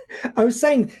 I was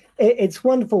saying it's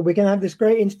wonderful. We're going to have this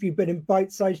great interview, but in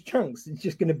bite-sized chunks. It's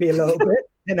just going to be a little bit.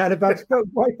 And out about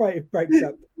Wi-Fi breaks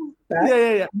up.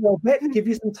 Yeah. A little bit. Give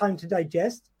you some time to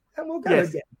digest, and we'll go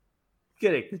again.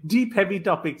 Correct. Deep, heavy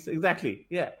topics. Exactly.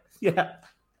 Yeah.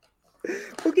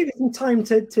 We'll give you some time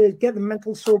to get the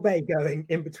mental sorbet going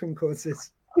in between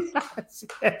courses.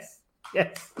 Yes.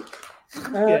 Good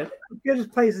as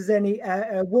plays as any.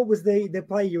 What was the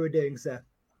play you were doing, sir?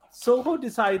 Soho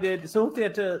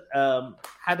Theatre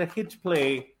had a hit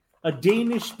play, a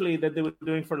Danish play that they were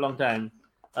doing for a long time,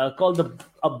 called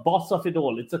A Boss of It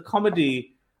All. It's a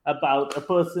comedy about a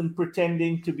person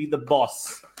pretending to be the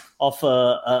boss of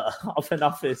an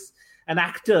office. An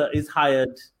actor is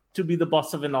hired to be the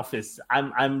boss of an office.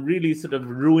 I'm really sort of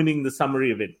ruining the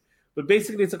summary of it, but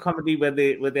basically it's a comedy where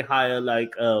they hire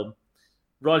like a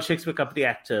Royal Shakespeare Company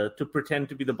actor to pretend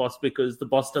to be the boss because the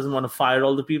boss doesn't want to fire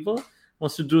all the people,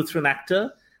 wants to do it through an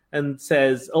actor, and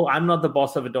says, "Oh, I'm not the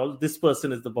boss of it all. This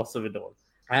person is the boss of it all."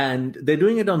 And they're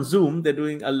doing it on Zoom. They're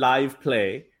doing a live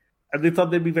play, and they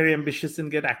thought they'd be very ambitious and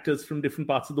get actors from different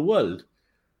parts of the world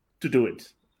to do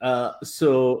it.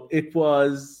 So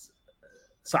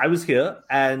I was here,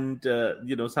 and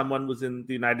someone was in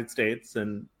the United States,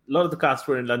 and a lot of the cast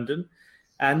were in London,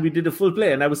 and we did a full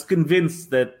play. And I was convinced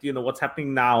that what's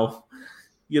happening now,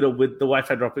 with the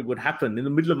Wi-Fi dropping, would happen in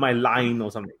the middle of my line or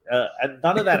something. And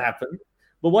none of that happened.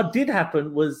 But what did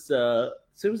happen was, so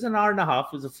it was an hour and a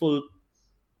half. It was a full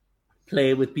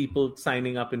play with people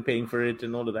signing up and paying for it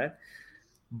and all of that.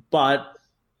 But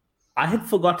I had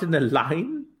forgotten a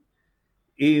line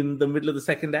in the middle of the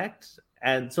second act.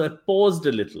 And so I paused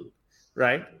a little,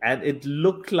 right? And it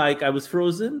looked like I was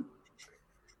frozen.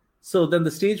 So then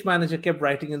the stage manager kept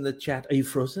writing in the chat, "Are you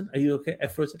frozen? Are you okay? I'm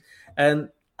frozen." And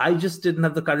I just didn't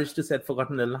have the courage to say I'd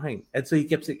forgotten a line. And so he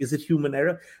kept saying, "Is it human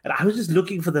error?" And I was just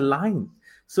looking for the line.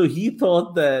 So he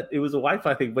thought that it was a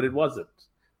Wi-Fi thing, but it wasn't.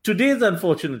 Today's,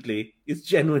 unfortunately, is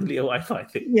genuinely a Wi-Fi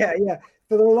thing. Yeah.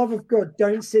 For the love of God,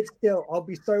 don't sit still. I'll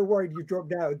be so worried you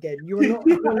dropped out again. You're not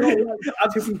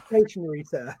allowed to be stationary,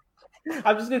 sir.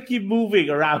 I'm just going to keep moving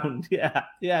around. Yeah.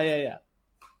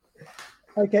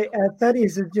 Okay,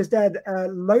 Thaddeus has just added,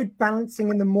 load balancing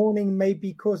in the morning may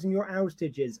be causing your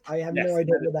outages. I have no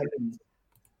idea what that means.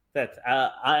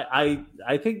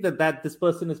 I think that this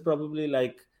person is probably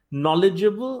like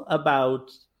knowledgeable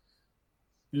about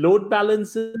load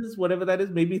balances, whatever that is.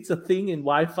 Maybe it's a thing in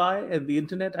Wi-Fi and the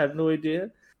internet. I have no idea.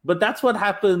 But that's what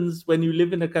happens when you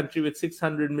live in a country with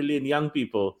 600 million young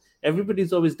people.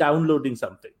 Everybody's always downloading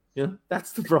something.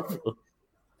 That's the problem.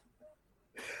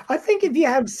 I think if you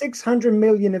have 600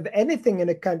 million of anything in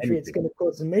a country, it's going to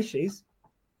cause some issues.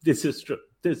 This is true.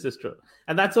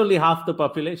 And that's only half the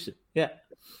population. Yeah.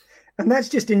 And that's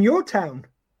just in your town.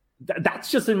 That's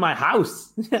just in my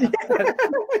house.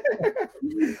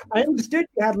 I understood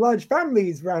you had large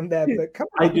families around there, but come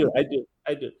on.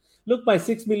 I do. Look, my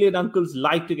 6 million uncles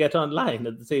like to get online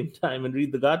at the same time and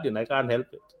read The Guardian. I can't help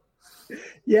it.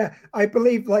 Yeah, I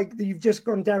believe you've just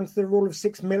gone down to the rule of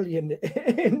 6 million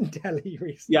in Delhi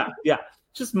recently. Yeah.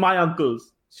 Just my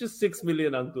uncles. It's just 6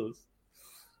 million uncles.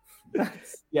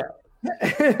 Yeah.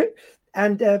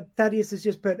 And Thaddeus has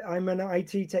just put, "I'm an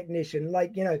IT technician."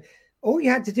 All you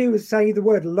had to do was say the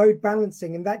word load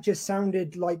balancing, and that just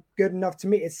sounded like good enough to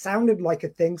me. It sounded like a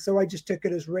thing, so I just took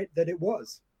it as writ that it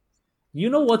was. You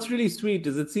know what's really sweet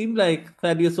is it seemed like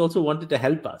Thaddeus also wanted to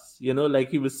help us, like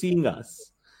he was seeing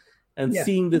us and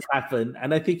seeing this happen.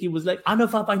 And I think he was like,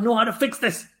 Anuvab, I know how to fix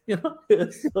this.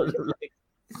 Sort of like,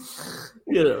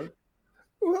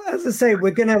 Well, as I say,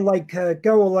 we're going to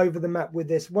go all over the map with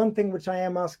this. One thing which I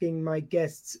am asking my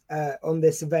guests on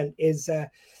this event is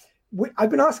I've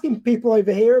been asking people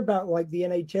over here about like the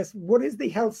NHS. What is the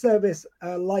health service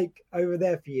like over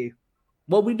there for you?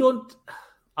 Well,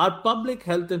 our public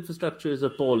health infrastructure is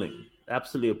appalling,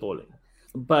 absolutely appalling.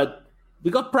 But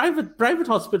we got private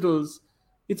hospitals.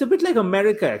 It's a bit like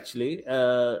America, actually.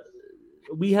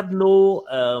 We have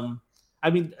no,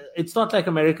 it's not like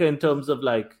America in terms of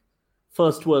like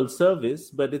first world service,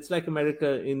 but it's like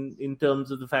America in terms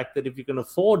of the fact that if you can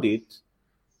afford it,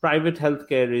 private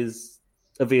healthcare is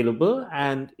available,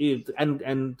 and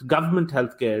government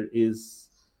healthcare is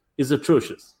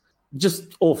atrocious.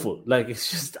 Just awful. Like, it's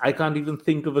just, I can't even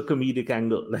think of a comedic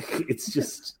angle. Like, it's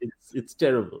just, it's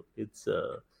terrible.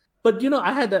 But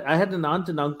I had an aunt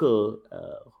and uncle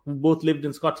who both lived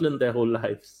in Scotland their whole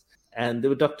lives, and they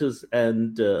were doctors,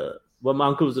 and my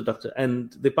uncle was a doctor,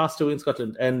 and they passed away in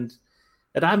Scotland, and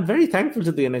I'm very thankful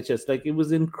to the NHS. Like, it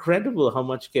was incredible how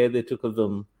much care they took of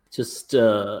them, just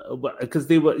because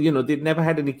they were, they'd never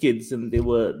had any kids, and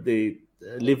they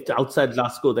lived outside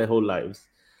Glasgow their whole lives.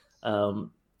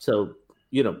 So,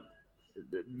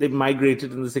 they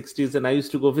migrated in the 60s, and I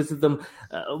used to go visit them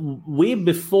way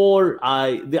before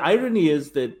the irony is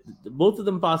that both of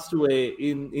them passed away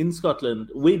in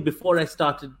Scotland way before I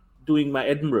started doing my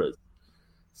Edinburghs.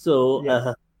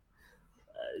 So,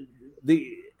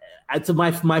 so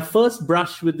my first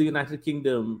brush with the United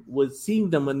Kingdom was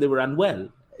seeing them when they were unwell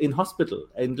in hospital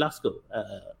in Glasgow.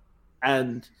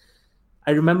 And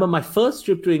I remember my first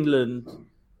trip to England,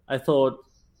 I thought,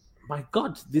 my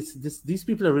God, these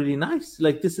people are really nice.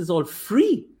 Like, this is all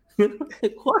free.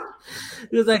 Like, what?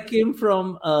 Because I came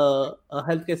from a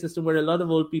healthcare system where a lot of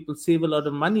old people save a lot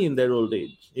of money in their old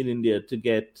age in India to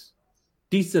get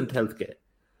decent healthcare.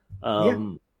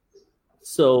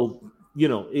 So,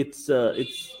 it's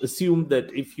assumed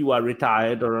that if you are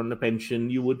retired or on a pension,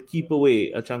 you would keep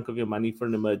away a chunk of your money for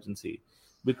an emergency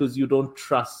because you don't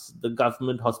trust the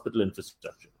government hospital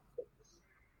infrastructure.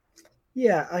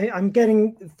 Yeah, I'm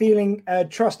feeling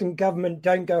trust and government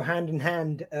don't go hand in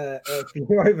hand for you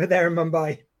over there in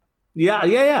Mumbai.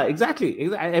 Yeah, exactly.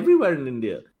 Everywhere in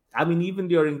India. I mean, even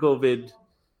during COVID,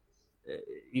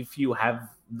 if you have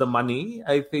the money,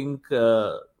 I think,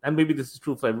 and maybe this is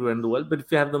true for everywhere in the world, but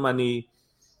if you have the money,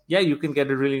 you can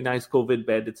get a really nice COVID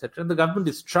bed, etc. And the government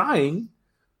is trying,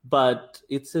 but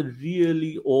it's a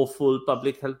really awful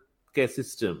public health care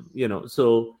system,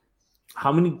 So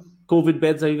how many COVID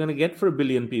beds are you going to get for 1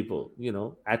 billion people,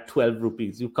 at 12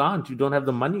 rupees? You can't. You don't have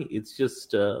the money. It's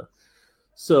just,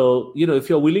 so, if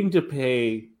you're willing to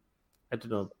pay, I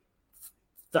don't know,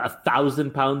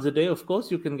 £1,000 a day, of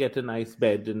course, you can get a nice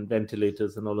bed and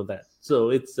ventilators and all of that. So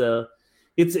it's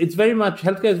very much,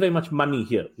 healthcare is very much money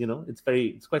here,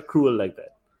 it's quite cruel like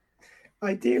that.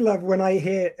 I do love when I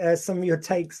hear some of your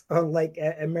takes on like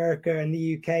America and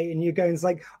the UK, and you're going, it's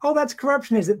like, oh, that's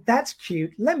corruption, is it? That's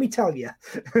cute. Let me tell you.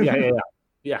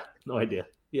 Yeah. No idea.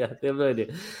 Yeah, they have no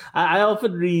idea. I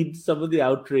often read some of the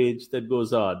outrage that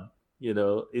goes on, in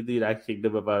the United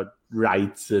Kingdom about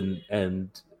rights and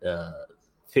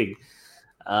thing.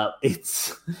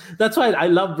 That's why I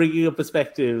love bringing a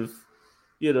perspective,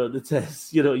 that says,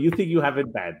 you think you have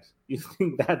it bad. You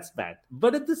think that's bad.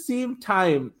 But at the same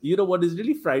time, what is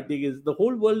really frightening is the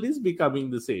whole world is becoming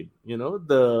the same.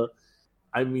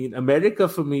 America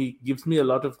for me gives me a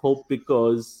lot of hope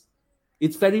because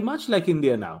it's very much like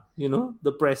India now.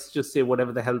 The press just say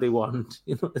whatever the hell they want.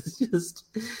 It's just,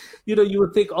 you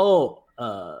would think,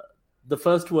 the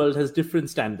first world has different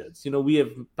standards. We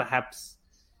have perhaps,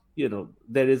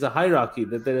 there is a hierarchy,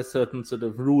 that there is a certain sort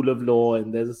of rule of law,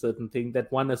 and there's a certain thing that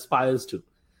one aspires to.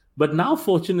 But now,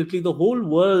 fortunately, the whole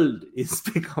world is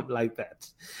become like that,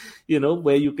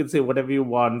 where you can say whatever you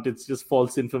want. It's just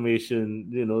false information,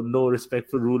 no respect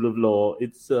for rule of law.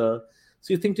 It's so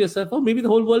you think to yourself, maybe the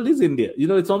whole world is India.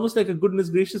 It's almost like a goodness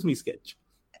gracious me sketch.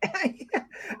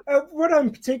 What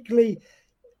I'm particularly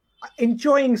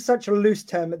enjoying, such a loose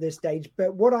term at this stage,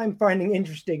 but what I'm finding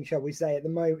interesting, shall we say, at the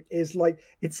moment is like,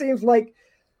 it seems like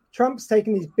Trump's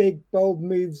taking these big, bold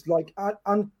moves, like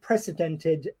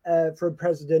unprecedented for a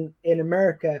president in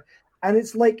America. And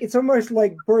it's almost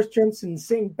like Boris Johnson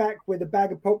sitting back with a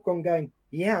bag of popcorn going,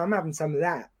 yeah, I'm having some of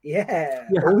that. Yeah.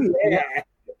 Oh, yeah.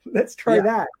 Let's try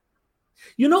that.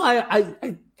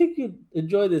 I think you'd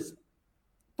enjoy this.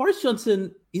 Boris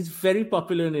Johnson is very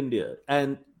popular in India.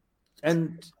 And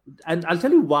I'll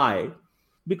tell you why.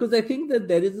 because I think that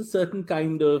there is a certain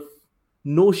kind of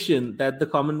notion that the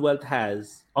Commonwealth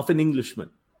has of an Englishman.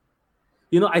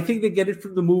 I think they get it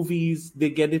from the movies. They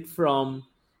get it from,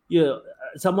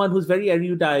 someone who's very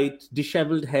erudite,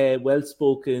 disheveled hair,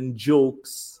 well-spoken,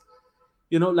 jokes,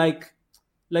 like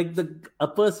a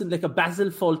person, like a Basil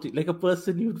Fawlty, like a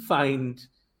person you'd find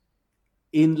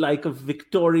in like a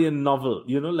Victorian novel,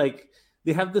 like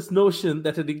they have this notion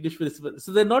that an Englishman is,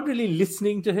 so they're not really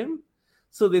listening to him.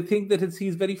 So they think that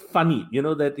he's very funny,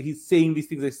 that he's saying these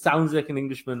things that sounds like an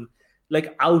Englishman,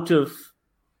 like out of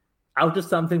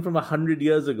something from 100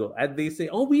 years ago. And they say,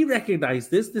 oh, we recognize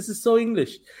this. This is so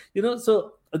English,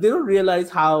 so they don't realize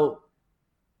how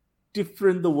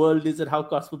different the world is and how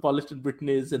cosmopolitan Britain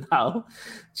is, and how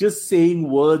just saying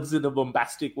words in a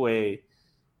bombastic way,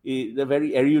 in a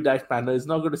very erudite manner, is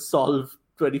not going to solve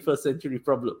 21st century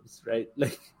problems, right?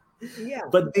 Yeah.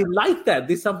 But they like that.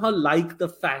 They somehow like the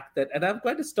fact that, and I'm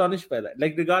quite astonished by that.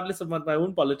 Like, regardless of what my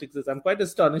own politics is, I'm quite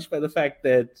astonished by the fact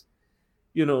that,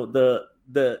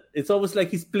 it's almost like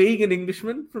he's playing an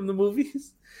Englishman from the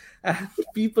movies, and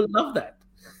people love that.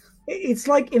 It's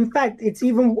like, in fact, it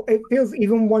feels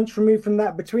even once removed from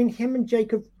that. Between him and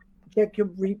Jacob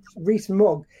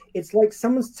Rees-Mogg, it's like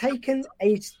someone's taken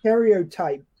a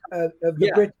stereotype of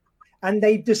the British, and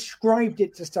they described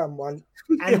it to someone,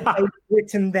 and they've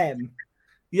written them.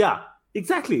 Yeah,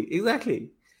 exactly.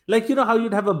 Like, how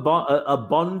you'd have a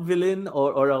Bond villain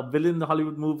or a villain in the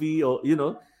Hollywood movie, or,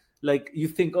 like you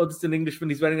think, oh, this is an Englishman,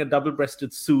 he's wearing a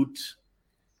double-breasted suit,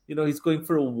 he's going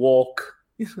for a walk,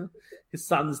 his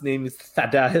son's name is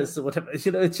Thaddeus or whatever, it's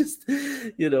just,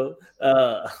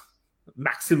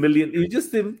 Maximilian. You just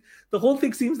think the whole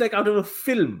thing seems like out of a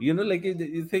film, like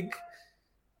you think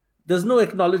there's no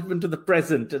acknowledgement to the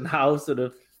present and how sort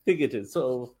of thing it is.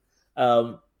 So,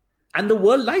 and the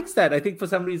world likes that. I think for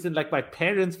some reason, like my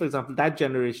parents, for example, that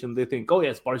generation, they think, oh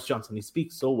yes, Boris Johnson, he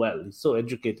speaks so well, he's so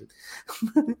educated,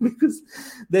 because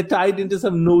they're tied into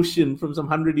some notion from some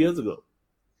 100 years ago.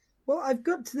 Well, I've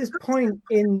got to this point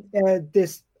in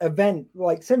this event,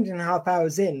 like 17 and a half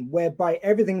hours in, whereby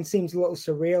everything seems a little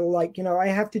surreal. Like, I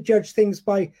have to judge things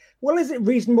by, well, is it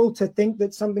reasonable to think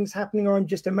that something's happening, or I'm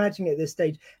just imagining it at this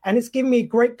stage? And it's given me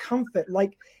great comfort.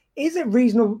 Like, is it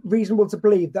reasonable to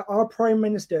believe that our Prime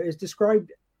Minister is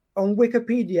described on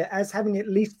Wikipedia as having at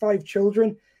least 5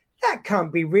 children? That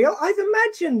can't be real. I've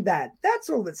imagined that. That's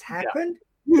all that's happened.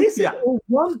 Yeah. This is all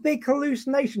one big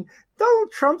hallucination.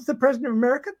 Donald Trump's the president of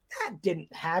America. That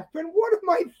didn't happen. What am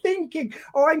I thinking?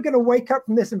 Oh, I'm going to wake up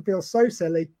from this and feel so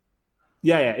silly.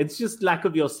 Yeah. It's just lack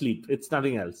of your sleep. It's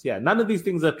nothing else. Yeah. None of these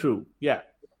things are true. Yeah.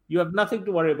 You have nothing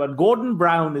to worry about. Gordon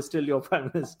Brown is still your prime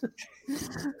minister.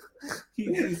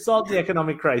 he solved the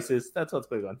economic crisis. That's what's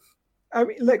going on. I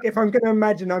mean, look, if I'm going to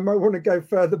imagine, I might want to go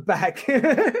further back.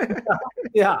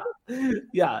 Yeah.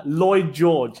 Lloyd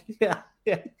George. Yeah.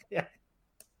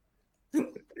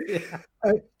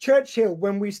 Churchill,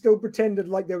 when we still pretended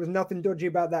like there was nothing dodgy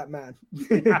about that man.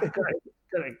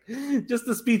 Correct. Just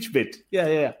the speech bit.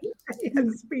 Yeah,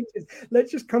 the speeches. Let's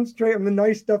just concentrate on the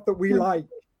nice stuff that we like.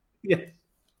 Yeah.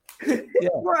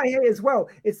 What I hear as well,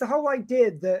 it's the whole idea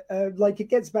that, like, it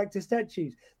gets back to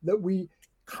statues, that we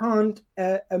can't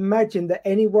imagine that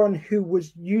anyone who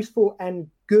was useful and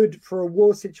good for a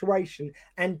war situation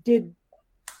and did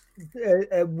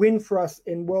win for us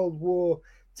in World War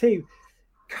II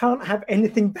can't have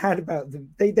anything bad about them.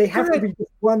 They have to be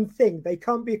just one thing. They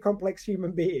can't be a complex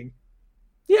human being.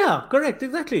 Yeah, correct.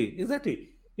 Exactly.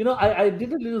 I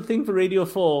did a little thing for Radio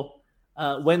 4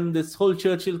 when this whole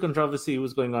Churchill controversy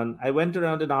was going on. I went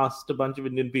around and asked a bunch of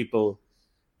Indian people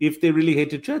if they really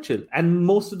hated Churchill, and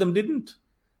most of them didn't.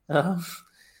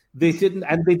 They didn't,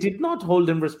 and they did not hold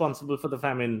him responsible for the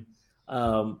famine,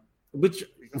 which,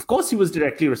 of course, he was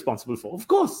directly responsible for. Of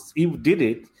course, he did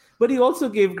it, but he also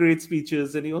gave great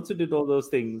speeches, and he also did all those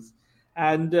things.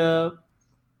 And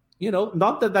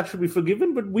not that should be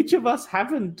forgiven, but which of us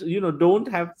haven't, don't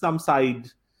have some side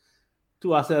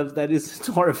to ourselves that is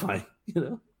horrifying,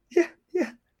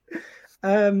 Yeah.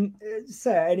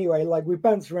 So anyway, like, we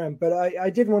bounced around, but I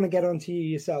did want to get onto you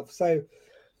yourself. So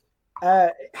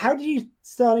how did you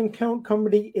start in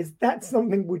comedy? Is that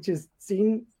something which is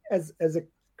seen as a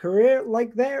career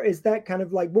like there? Is that kind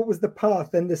of like, what was the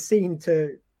path and the scene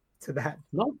to that?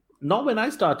 No, not when I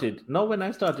started.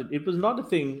 It was not a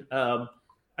thing.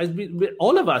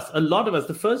 All of us, a lot of us,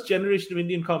 the first generation of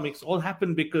Indian comics all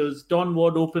happened because Don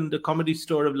Ward opened the Comedy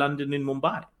Store of London in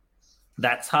Mumbai.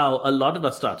 That's how a lot of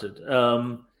us started.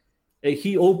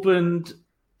 He opened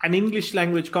an English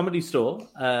language comedy store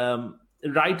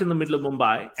right in the middle of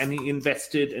Mumbai, and he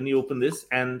invested and he opened this.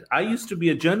 And I used to be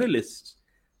a journalist.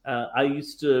 I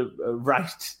used to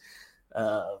write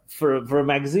for a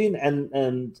magazine,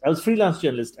 and I was freelance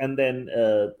journalist, and then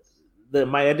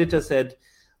my editor said,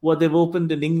 well, they've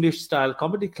opened an English style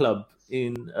comedy club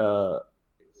in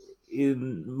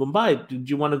Mumbai. Do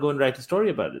you want to go and write a story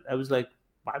about it? I was like,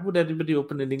 why would anybody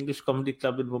open an English comedy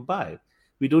club in Mumbai?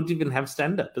 We don't even have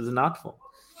stand-up as an art form.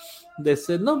 They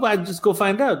said, no, but I'd just go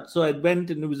find out. So I went,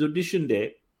 and it was audition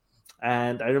day.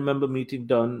 And I remember meeting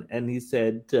Don, and he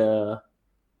said, yeah,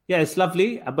 it's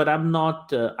lovely, but I'm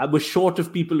not, I was short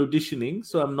of people auditioning,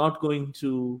 so I'm not going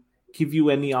to give you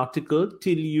any article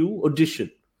till you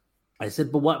audition. I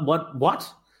said, but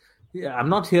what? Yeah, I'm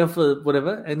not here for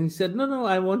whatever. And he said, no,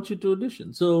 I want you to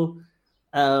audition. So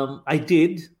I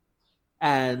did.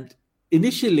 And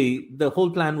initially, the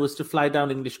whole plan was to fly down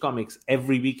English comics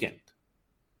every weekend.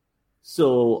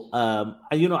 So,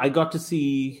 I got to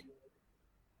see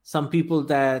some people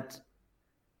that,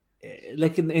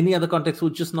 like in any other context,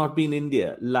 would just not be in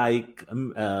India, like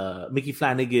Mickey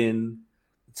Flanagan.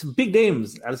 Some big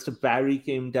names. Alistair Barry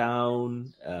came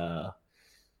down.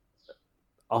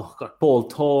 Paul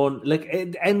Thorne. Like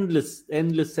endless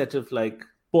set of, like,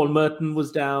 Paul Merton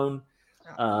was down.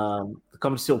 The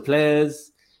Comedy Store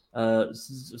Players.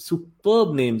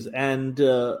 Superb names.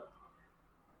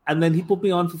 And then he put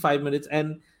me on for 5 minutes.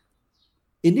 And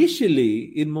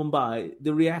initially in Mumbai,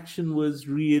 the reaction was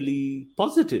really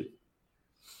positive,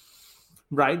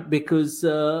 right? Because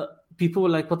people were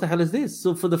like, what the hell is this?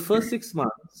 So for the first 6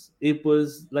 months, it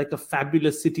was like a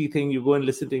fabulous city thing. You go and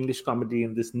listen to English comedy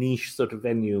in this niche sort of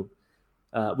venue,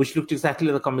 which looked exactly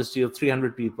like the Comedy Store,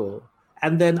 300 people.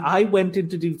 And then I went in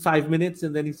to do 5 minutes,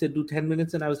 and then he said, do 10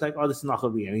 minutes. And I was like, oh, this is not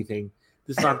going to be anything.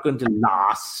 This is not going to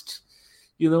last.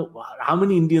 How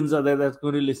many Indians are there that's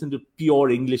going to listen to pure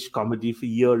English comedy for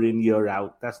year in, year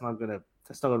out? That's not going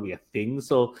to be a thing.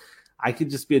 So I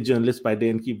could just be a journalist by day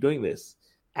and keep doing this.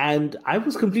 And I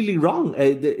was completely wrong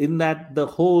in that the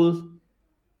whole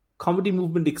comedy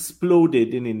movement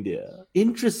exploded in India.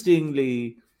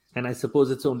 Interestingly, and I suppose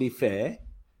it's only fair,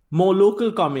 more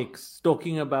local comics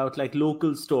talking about, like,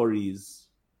 local stories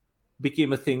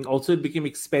became a thing. Also, it became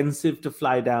expensive to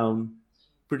fly down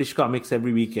British comics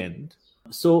every weekend.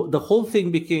 So the whole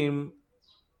thing became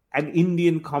an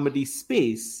Indian comedy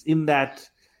space, in that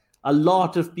a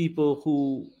lot of people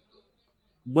who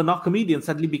were not comedians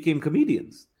suddenly became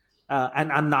comedians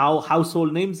and are now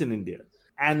household names in India.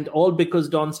 And all because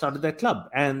Don started that club.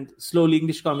 And slowly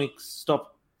English comics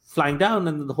stopped flying down,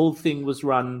 and the whole thing was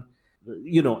run,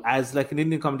 as like an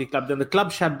Indian comedy club. Then the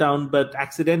club shut down, but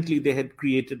accidentally they had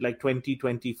created like 20,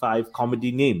 25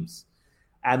 comedy names.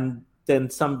 And then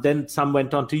some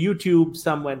went on to YouTube,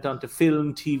 some went on to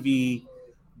film, TV,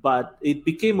 but it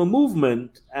became a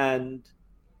movement. And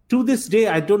to this day,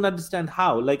 I don't understand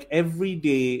how. Like, every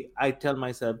day I tell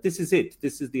myself, this is it.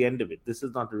 This is the end of it. This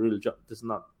is not a real job. This is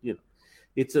not,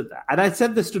 and I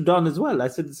said this to Don as well. I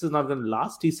said, this is not going to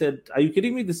last. He said, are you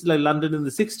kidding me? This is like London in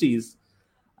the 60s.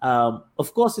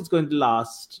 Of course it's going to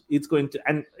last. It's going to,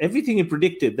 and everything he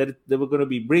predicted, that there were going to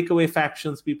be breakaway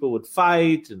factions, people would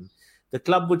fight, and the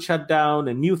club would shut down,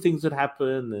 and new things would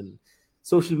happen, and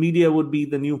social media would be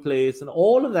the new place, and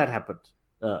all of that happened.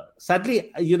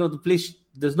 Sadly, the place,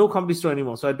 there's no Comedy Store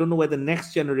anymore, so I don't know where the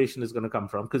next generation is going to come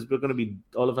from, because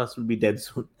all of us will be dead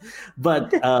soon.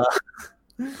 But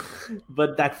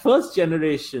but that first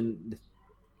generation,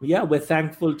 yeah, we're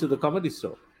thankful to the Comedy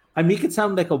Store. I make it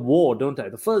sound like a war, don't I?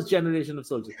 The first generation of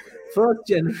soldiers. First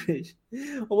generation,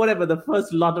 or whatever, the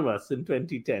first lot of us in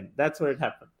 2010. That's where it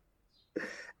happened.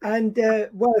 And,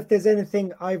 if there's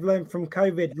anything I've learned from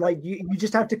COVID, like, you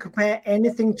just have to compare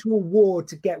anything to a war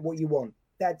to get what you want.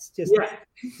 That's just...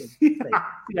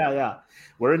 Yeah.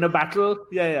 We're in a battle.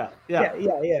 Yeah.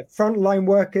 Frontline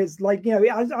workers, like,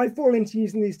 I fall into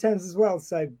using these terms as well.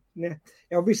 So, yeah,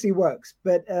 it obviously works.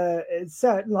 But it's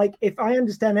like, if I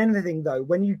understand anything, though,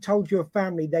 when you told your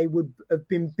family they would have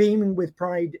been beaming with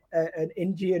pride, an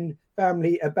Indian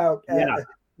family, about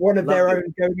one of their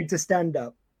own going into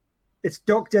stand-up. It's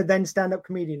doctor, then stand-up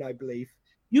comedian, I believe.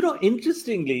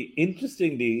 Interestingly,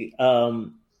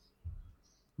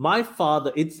 my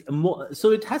father, it's more,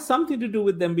 so it has something to do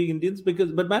with them being Indians,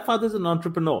 but my father's an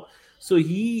entrepreneur, so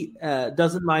he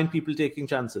doesn't mind people taking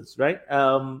chances, right?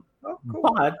 Cool.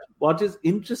 But what is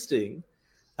interesting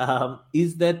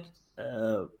is that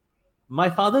my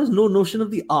father has no notion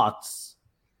of the arts,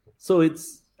 so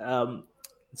it's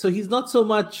so he's not so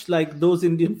much like those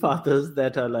Indian fathers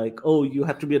that are like, oh, you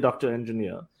have to be a doctor,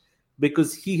 engineer,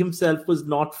 because he himself was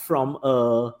not from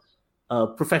a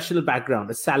professional background,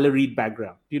 a salaried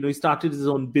background. He started his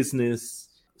own business.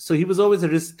 So he was always a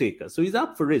risk taker. So he's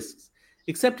up for risks,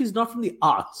 except he's not from the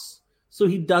arts. So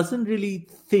he doesn't really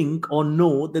think or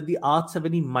know that the arts have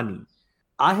any money.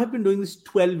 I have been doing this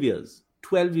 12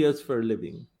 years for a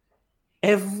living.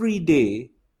 Every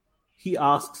day he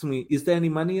asks me, is there any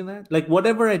money in that? Like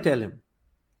whatever I tell him.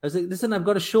 I was like, listen, I've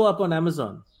got to show up on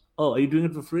Amazon. Oh, are you doing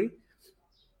it for free?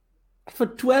 For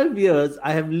 12 years,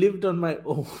 I have lived on my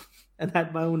own and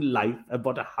had my own life. I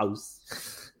bought a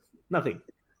house. Nothing.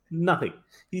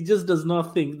 He just does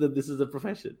not think that this is a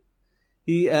profession.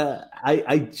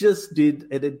 I just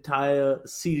did an entire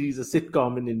series, a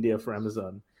sitcom in India for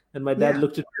Amazon. And my dad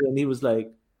looked at me and he was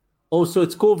like, oh, so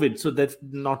it's COVID, so that's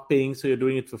not paying, so you're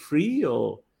doing it for free?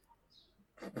 Or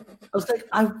I was like,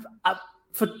 I've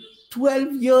for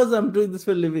 12 years, I'm doing this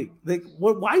for a living. Like,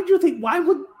 why do you think, why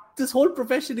would this whole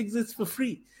profession exist for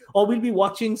free? Or we'll be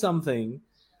watching something.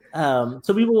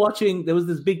 So we were watching, there was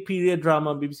this big period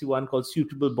drama on BBC One called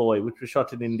Suitable Boy, which was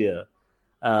shot in India,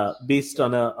 based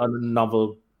on a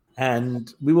novel.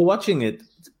 And we were watching it.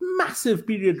 It's a massive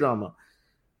period drama,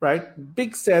 right?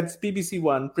 Big sets, BBC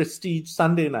One, Prestige,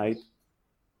 Sunday night.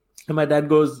 And my dad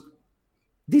goes,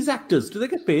 these actors, do they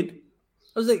get paid?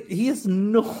 I was like, he has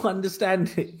no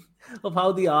understanding of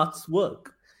how the arts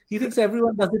work. He thinks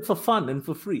everyone does it for fun and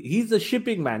for free. He's a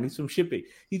shipping man. He's from shipping.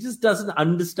 He just doesn't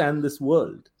understand this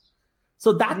world.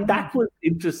 So that was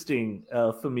interesting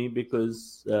for me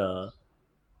because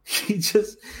he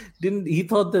just didn't. He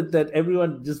thought that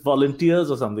everyone just volunteers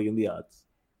or something in the arts.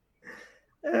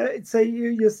 So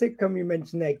your sitcom you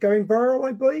mentioned there, going viral,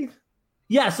 I believe.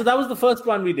 Yeah, so that was the first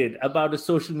one we did about a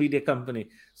social media company.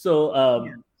 So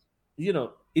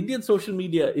Indian social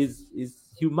media is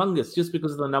humongous just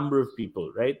because of the number of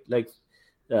people, right? Like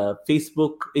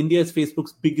Facebook, India is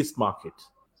Facebook's biggest market.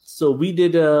 So we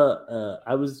did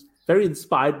I was very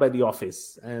inspired by The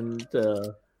Office and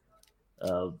the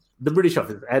British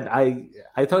Office. And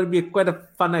I thought it'd be quite a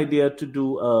fun idea to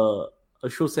do a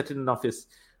show set in an office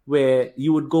where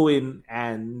you would go in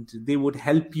and they would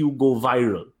help you go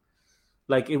viral.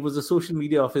 Like it was a social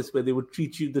media office where they would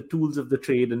teach you the tools of the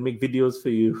trade and make videos for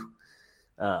you.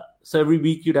 So every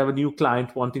week you'd have a new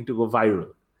client wanting to go viral.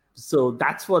 So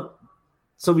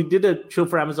so we did a show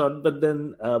for Amazon, but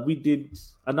then we did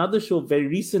another show very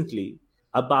recently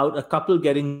about a couple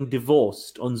getting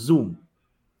divorced on Zoom.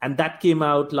 And that came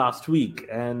out last week.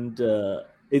 And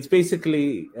it's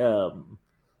basically,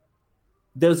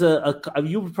 there's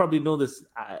you would probably know this.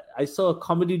 I saw a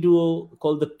comedy duo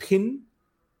called The Pin.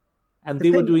 And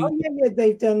they were doing... Oh, yeah,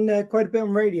 they've done quite a bit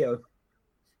on radio.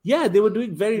 Yeah, they were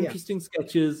doing very interesting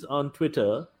sketches on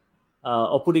Twitter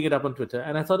or putting it up on Twitter.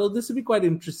 And I thought, this would be quite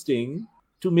interesting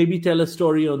to maybe tell a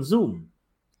story on Zoom.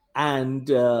 And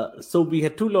so we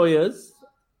had two lawyers,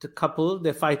 a couple,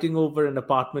 they're fighting over an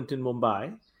apartment in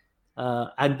Mumbai.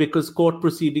 And because court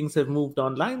proceedings have moved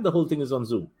online, the whole thing is on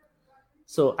Zoom.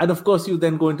 So, and of course, you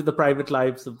then go into the private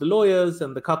lives of the lawyers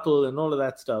and the couple and all of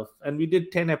that stuff. And we did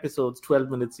 10 episodes, 12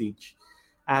 minutes each.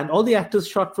 And all the actors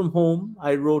shot from home.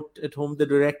 I wrote at home. The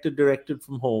director directed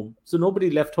from home. So nobody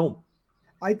left home.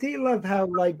 I do love how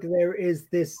there is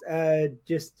this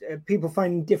people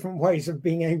finding different ways of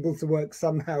being able to work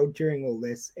somehow during all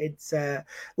this. It's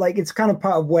it's kind of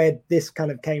part of where this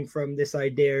kind of came from, this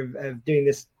idea of doing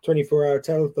this 24-hour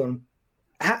telethon.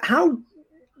 How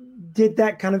did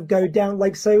that kind of go down?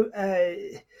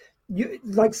 You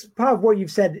part of what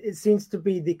you've said, it seems to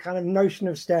be the kind of notion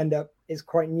of stand-up is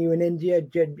quite new in India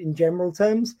in general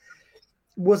terms.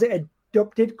 Was it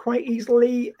adopted quite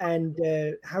easily? And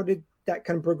how did that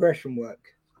kind of progression work?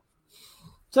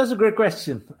 So that's a great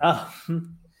question.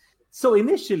 So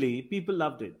initially, people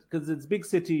loved it because it's big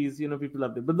cities, people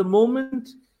loved it. But the moment,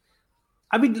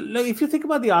 if you think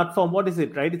about the art form, what is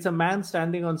it, right? It's a man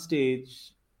standing on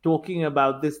stage talking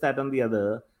about this, that, and the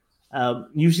other,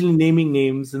 usually naming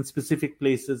names and specific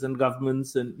places and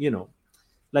governments and,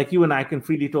 like you and I can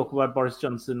freely talk about Boris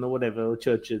Johnson or whatever, or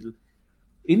Churchill.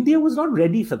 India was not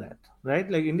ready for that, right?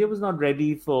 Like India was not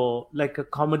ready for like a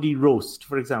comedy roast,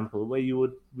 for example, where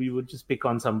we would just pick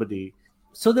on somebody.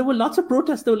 So there were lots of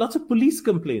protests. There were lots of police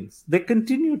complaints. There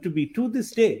continue to be to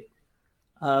this day,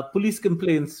 police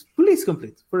complaints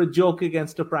for a joke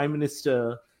against a prime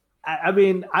minister. I've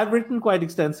written quite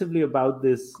extensively about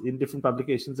this in different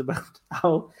publications about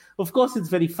how, of course, it's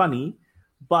very funny,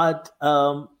 but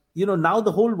now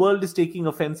the whole world is taking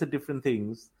offense at different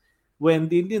things. When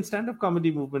the Indian stand-up comedy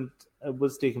movement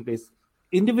was taking place,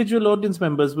 individual audience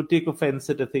members would take offense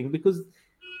at a thing because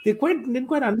they didn't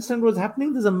quite understand what was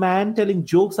happening. There's a man telling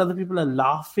jokes, other people are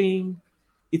laughing.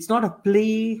 It's not a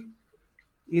play.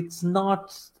 It's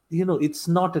not, it's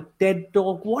not a TED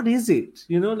talk. What is it?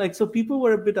 So people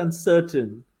were a bit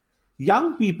uncertain.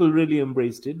 Young people really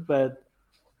embraced it, but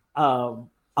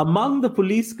among the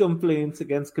police complaints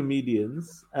against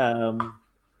comedians,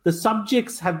 the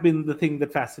subjects have been the thing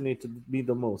that fascinated me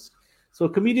the most. So a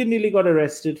comedian nearly got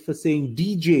arrested for saying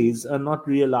DJs are not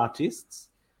real artists.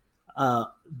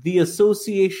 The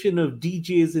Association of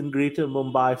DJs in Greater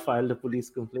Mumbai filed a police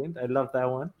complaint. I love that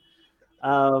one.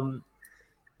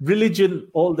 Religion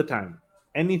all the time.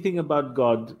 Anything about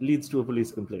God leads to a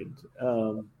police complaint.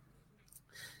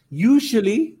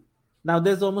 Usually, now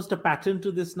there's almost a pattern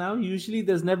to this now. Usually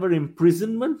there's never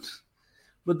imprisonment,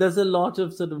 but there's a lot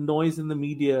of sort of noise in the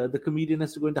media. The comedian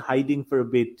has to go into hiding for a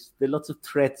bit. There are lots of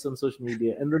threats on social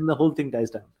media, and then the whole thing dies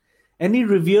down. Any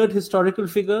revered historical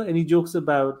figure, any jokes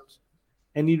about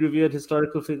any revered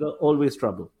historical figure, always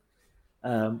trouble.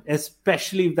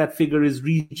 Especially if that figure is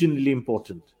regionally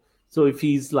important. So if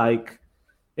he's like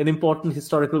an important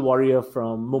historical warrior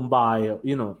from Mumbai,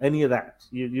 or, any of that,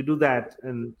 you do that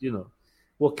and,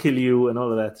 we'll kill you and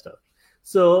all of that stuff.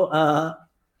 So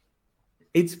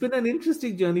it's been an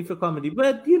interesting journey for comedy.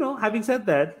 But, having said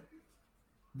that,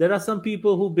 there are some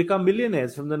people who become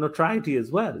millionaires from the notoriety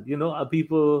as well.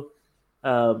 People,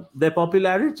 their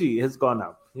popularity has gone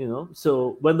up,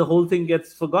 So when the whole thing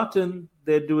gets forgotten,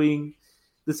 they're doing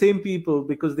the same people,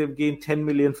 because they've gained 10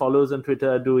 million followers on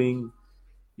Twitter, are doing,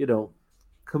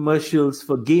 commercials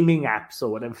for gaming apps or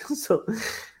whatever.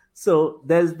 So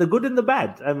there's the good and the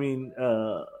bad. I mean,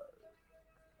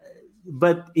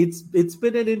 but it's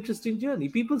been an interesting journey.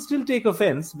 People still take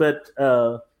offense, but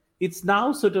it's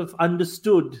now sort of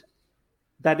understood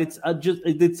that it's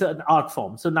an art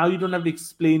form. So now you don't have to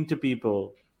explain to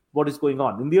people what is going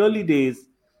on. In the early days,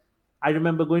 I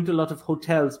remember going to a lot of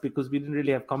hotels because we didn't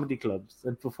really have comedy clubs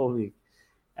and performing.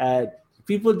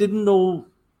 People didn't know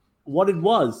what it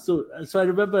was. So I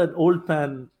remember an old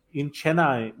man in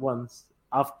Chennai once,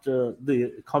 after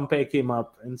the compare came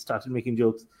up and started making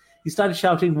jokes, he started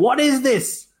shouting, "What is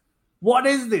this? What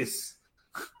is this?"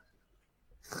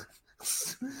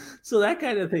 So that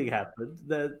kind of thing happened.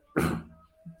 That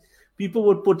people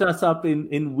would put us up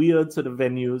in weird sort of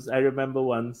venues. I remember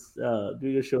once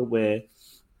doing a show where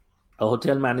a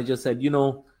hotel manager said,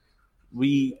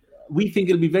 we think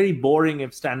it'll be very boring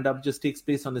if stand-up just takes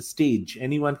place on a stage.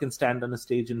 Anyone can stand on a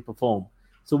stage and perform.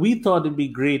 So we thought it'd be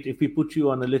great if we put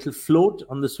you on a little float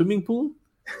on the swimming pool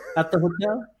at the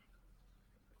hotel.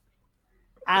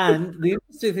 And the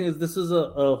interesting thing is, this is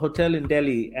a hotel in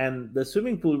Delhi, and the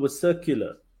swimming pool was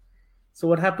circular. So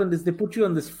what happened is they put you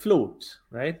on this float,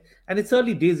 right? And it's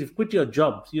early days. You've quit your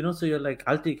job, so you're like,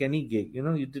 I'll take any gig.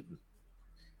 You didn't.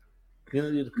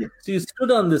 So you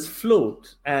stood on this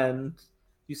float and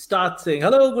you start saying,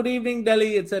 "Hello, good evening,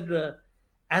 Delhi," etc.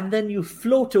 And then you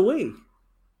float away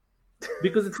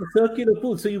because it's a circular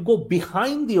pool. So you go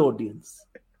behind the audience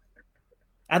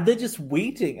and they're just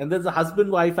waiting. And there's a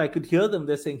husband, wife, I could hear them.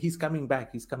 They're saying, "He's coming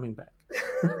back, he's coming back."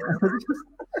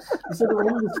 So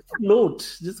the float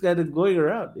just kind of going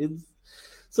around.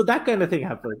 So that kind of thing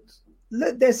happened.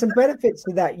 Look, there's some benefits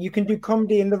to that. You can do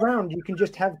comedy in the round. You can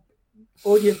just have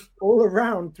audience all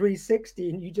around 360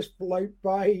 and you just float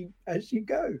by as you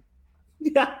go.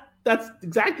 Yeah, that's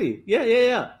exactly.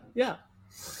 Yeah.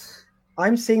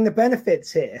 I'm seeing the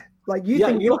benefits here. Like, you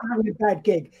think you're having a bad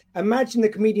gig. Imagine the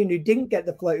comedian who didn't get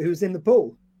the float, who's in the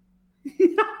pool.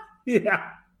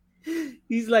 Yeah.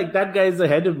 He's like, that guy's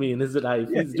ahead of me in his life.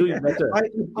 He's doing better.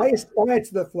 I aspire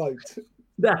to the float.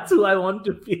 That's who I want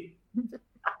to be.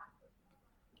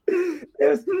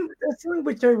 There's something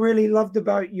which I really loved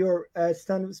about your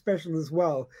stand-up special as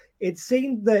well. It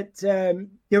seemed that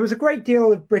there was a great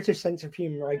deal of British sense of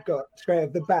humour I got straight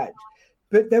off the bat.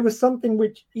 But there was something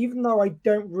which, even though I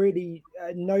don't really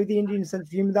know the Indian sense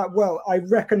of humour that well, I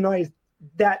recognised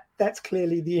that that's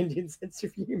clearly the Indian sense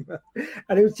of humour.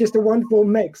 And it was just a wonderful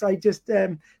mix. I just,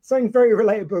 something very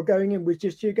relatable going in was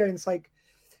just you going, it's like,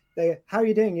 how are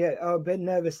you doing? Yeah, a bit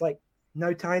nervous, like,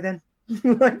 no tie then?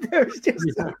 Like, there was just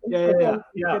yeah.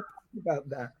 about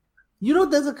that.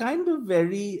 There's a kind of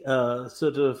very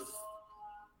sort of,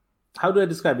 how do I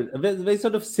describe it? A very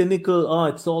sort of cynical,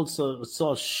 it's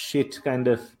all shit kind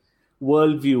of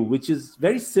worldview, which is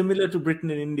very similar to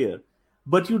Britain and India.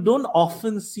 But you don't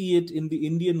often see it in the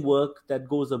Indian work that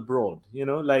goes abroad.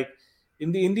 Like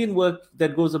in the Indian work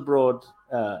that goes abroad,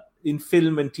 in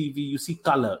film and TV, you see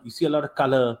color. You see a lot of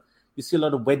color. You see a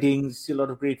lot of weddings. You see a lot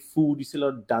of great food. You see a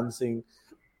lot of dancing.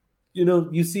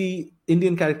 You see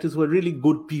Indian characters who are really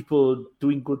good people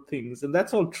doing good things. And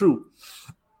that's all true,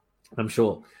 I'm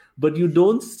sure. But you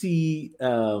don't see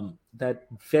that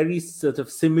very sort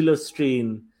of similar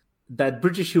strain that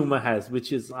British humor has,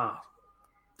 which is,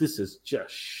 this is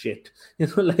just shit.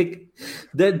 Like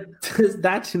there's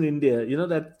that in India,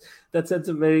 that sense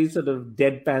of very sort of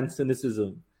deadpan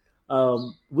cynicism,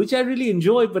 which I really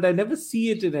enjoy, but I never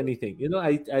see it in anything.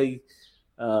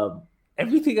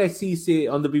 Everything I see say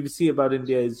on the BBC about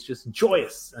India is just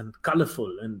joyous and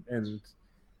colorful and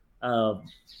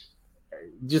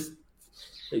just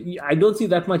I don't see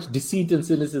that much deceit and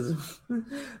cynicism,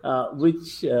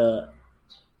 which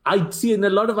I see in a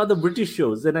lot of other British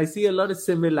shows, and I see a lot of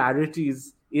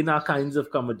similarities in our kinds of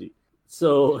comedy.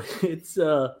 So it's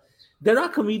there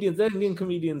are Indian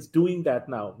comedians doing that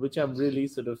now, which I'm really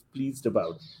sort of pleased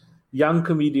about. Young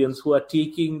comedians who are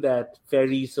taking that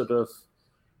very sort of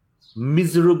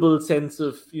miserable sense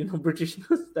of,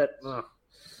 Britishness, that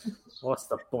what's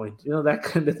the point, that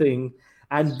kind of thing,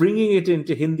 and bringing it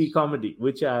into Hindi comedy,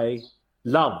 which I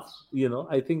love.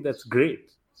 I think that's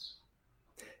great.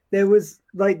 There was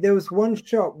one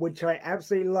shot which I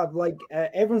absolutely love. Like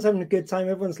everyone's having a good time,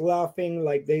 everyone's laughing,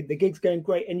 like the gig's going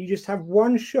great, and you just have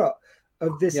one shot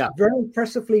of this very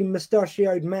impressively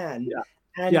mustachioed man,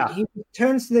 and he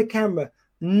turns to the camera,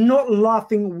 not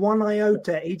laughing one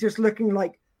iota. He's just looking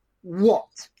like, what?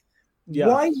 Yeah.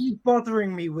 Why are you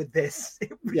bothering me with this?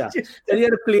 And he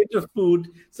had a plate of food.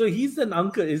 So he's an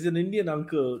Indian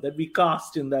uncle that we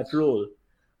cast in that role.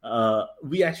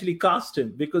 We actually cast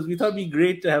him because we thought it'd be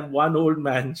great to have one old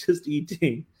man just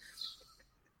eating,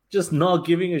 just not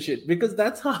giving a shit, because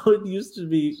that's how it used to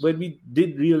be when we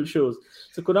did real shows.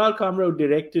 So Kunal Kamrao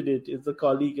directed it, is a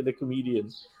colleague and a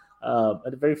comedian,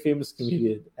 and a very famous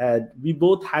comedian. And we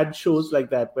both had shows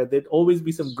like that where there'd always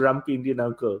be some grumpy Indian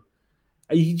uncle.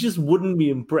 He just wouldn't be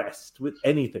impressed with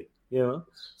anything, So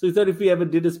he thought if we ever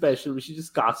did a special, we should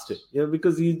just cast it,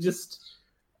 because he just...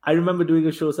 I remember doing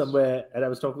a show somewhere and I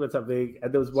was talking about something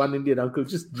and there was one Indian uncle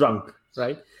just drunk,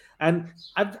 right? And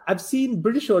I've seen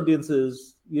British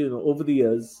audiences, over the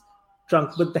years,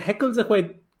 drunk, but the heckles are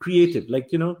quite creative. Like,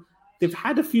 they've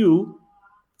had a few,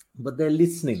 but they're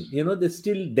listening, they're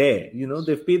still there,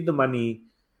 they've paid the money.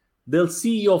 They'll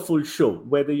see your full show,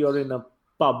 whether you're in a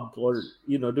pub or,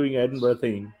 doing an Edinburgh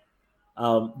thing.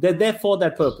 They're there for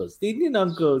that purpose. The Indian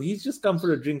uncle, he's just come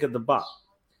for a drink at the bar.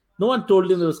 No one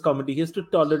told him there was comedy. He has to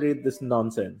tolerate this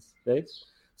nonsense, right?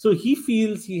 So he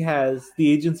feels he has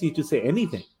the agency to say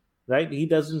anything, right? He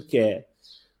doesn't care.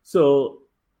 So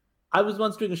I was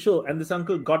once doing a show and this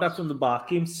uncle got up from the bar,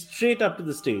 came straight up to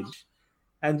the stage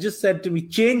and just said to me,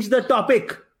 change the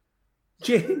topic.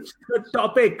 Change the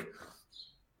topic.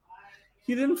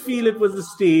 He didn't feel it was a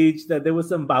stage, that there were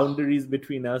some boundaries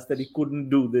between us, that he couldn't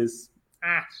do this.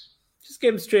 Just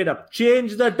came straight up.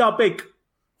 Change the topic.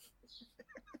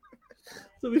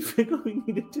 So we figured we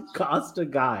needed to cast a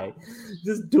guy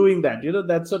just doing that,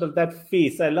 that sort of, that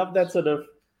face. I love that sort of,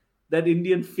 that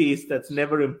Indian face that's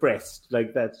never impressed,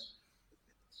 like that.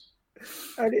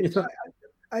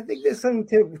 I think there's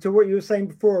something to what you were saying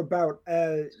before about,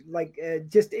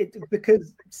 just it,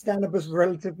 because stand-up was a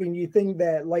relatively new thing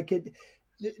there,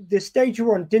 the stage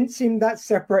you're on didn't seem that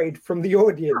separated from the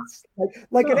audience.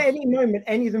 At any moment,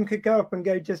 any of them could go up and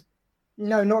go, just,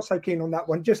 no, not so keen on that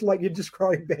one, just like you're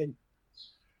describing.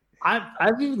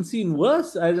 I've even seen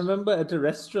worse. I remember at a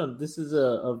restaurant, this is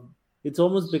it's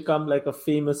almost become like a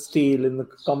famous tale in the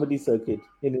comedy circuit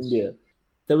in India.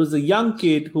 There was a young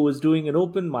kid who was doing an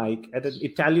open mic at an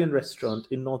Italian restaurant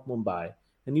in North Mumbai,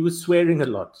 and he was swearing a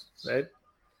lot, right?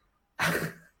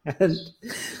 And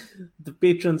the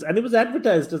patrons, and it was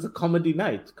advertised as a comedy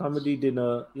night, comedy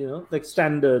dinner, like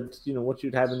standard, what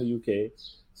you'd have in the UK.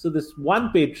 So this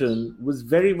one patron was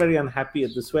very, very unhappy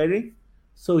at the swearing.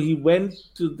 So he went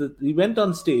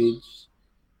on stage,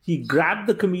 he grabbed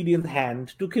the comedian's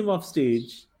hand, took him off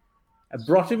stage, and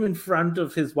brought him in front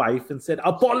of his wife and said,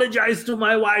 apologize to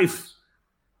my wife.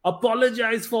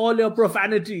 Apologize for all your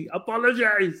profanity.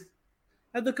 Apologize.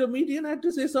 And the comedian had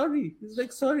to say sorry. He's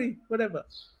like, sorry, whatever.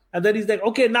 And then he's like,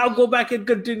 okay, now go back and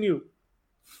continue.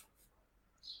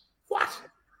 What?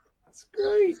 That's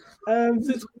great.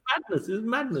 It's madness. It's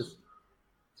madness.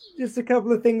 Just a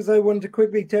couple of things I wanted to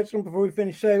quickly touch on before we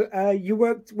finish. So you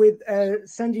worked with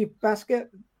Sanjeev Bhaskar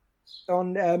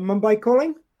on Mumbai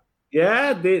Calling?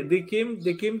 Yeah, they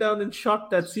came down and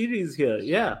shot that series here.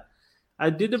 Yeah. I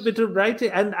did a bit of writing,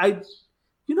 and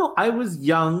I was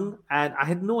young and I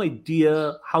had no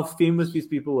idea how famous these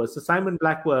people were. So Simon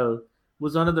Blackwell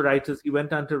was one of the writers. He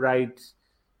went on to write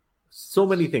so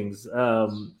many things.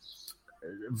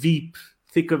 Veep,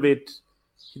 Thick of It.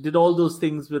 He did all those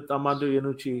things with Armando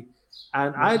Iannucci.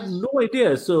 And I had no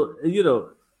idea. So,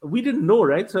 we didn't know,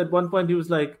 right? So at one point he was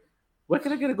like, where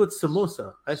can I get a good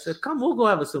samosa? I said, come, we'll go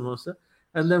have a samosa.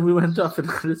 And then we went off and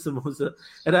got a samosa.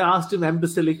 And I asked him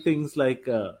imbecilic things like,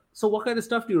 so what kind of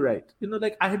stuff do you write?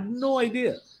 I had no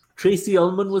idea. Tracy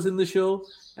Ullman was in the show.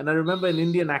 And I remember an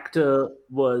Indian actor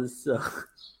was...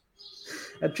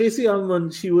 and Tracy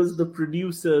Ullman, she was the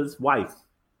producer's wife.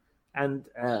 and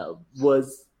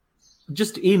was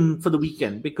just in for the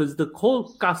weekend because the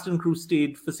whole cast and crew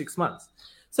stayed for 6 months.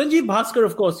 Sanjeev Bhaskar,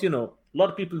 of course, a lot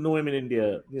of people know him in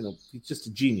India. He's just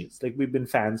a genius. Like, we've been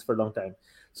fans for a long time.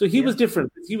 So he was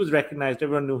different. He was recognized.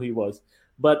 Everyone knew who he was.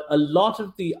 But a lot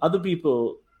of the other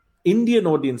people, Indian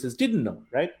audiences, didn't know,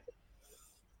 right?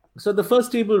 So the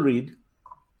first table read,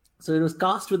 so it was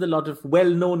cast with a lot of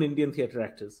well-known Indian theatre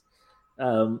actors.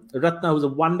 Ratna, who's a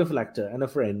wonderful actor and a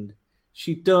friend,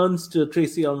 she turns to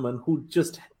Tracy Ullman, who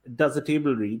just does a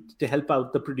table read to help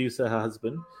out the producer, her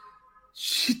husband.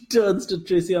 She turns to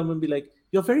Tracy Ullman and be like,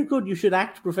 "You're very good. You should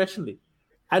act professionally."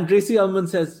 And Tracy Ullman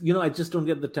says, "I just don't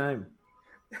get the time."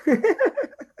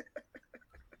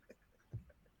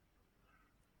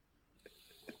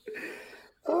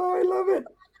 Oh, I love it.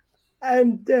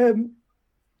 And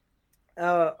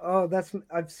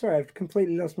I'm sorry, I've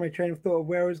completely lost my train of thought of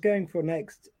where I was going for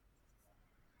next.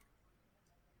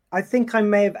 I think I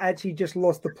may have actually just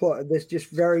lost the plot at this just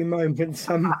very moment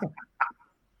somehow.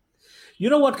 You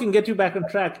know what can get you back on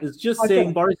track is just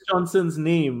saying Boris Johnson's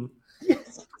name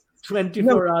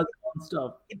 24 hours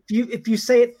non-stop. If you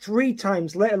say it 3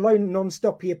 times, let alone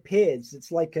non-stop, he appears.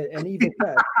 It's like an evil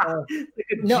bird.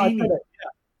 No, I got it.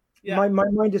 Yeah. My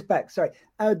mind is back. Sorry.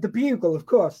 The Bugle, of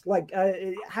course. Like,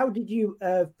 how did you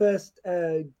first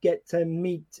get to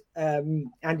meet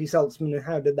Andy Saltzman, and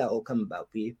how did that all come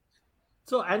about for you?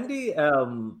 So Andy,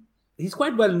 he's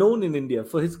quite well known in India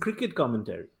for his cricket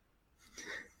commentary.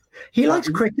 He likes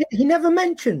cricket. He never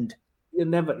mentioned. It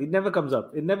never comes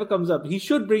up. It never comes up. He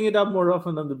should bring it up more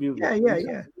often on the Bugle. Yeah. He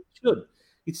should.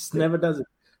 He just never does it.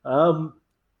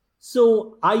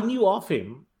 So I knew of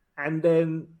him, and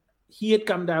then he had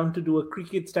come down to do a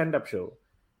cricket stand-up show,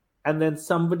 and then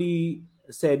somebody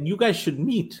said, "You guys should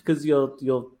meet because your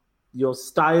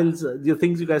styles, your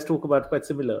things you guys talk about, are quite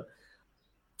similar."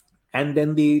 And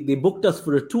then they booked us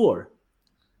for a tour,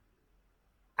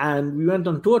 and we went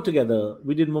on tour together.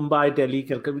 We did Mumbai, Delhi,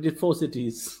 Calcutta. We did 4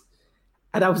 cities,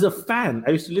 and I was a fan.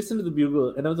 I used to listen to the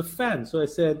Bugle, and I was a fan. So I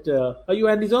said, "Are you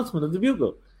Andy Saltzman of the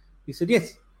Bugle?" He said,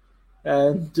 "Yes."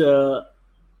 And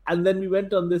then we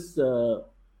went on this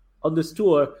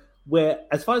tour where,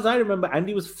 as far as I remember,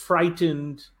 Andy was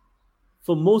frightened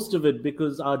for most of it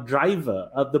because our driver,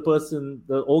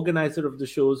 the organizer of the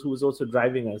shows who was also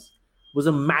driving us, was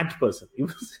a mad person. He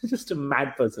was just a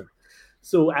mad person.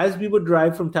 So as we would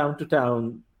drive from town to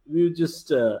town, we would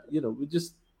just, we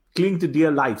just cling to dear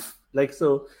life. Like,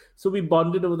 so we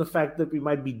bonded over the fact that we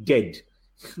might be dead.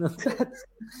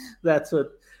 That's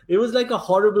what. It was like a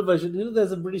horrible version.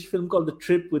 There's a British film called The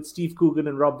Trip with Steve Coogan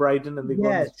and Rob Brydon, and they go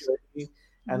on this journey,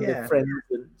 and their friends.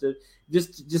 And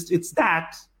just it's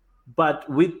that, but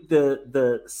with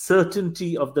the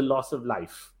certainty of the loss of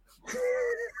life.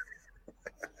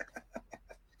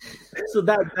 So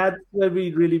that's where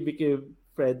we really became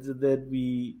friends, and then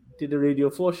we did a Radio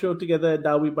 4 show together, and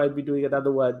now we might be doing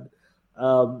another one.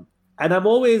 And I'm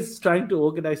always trying to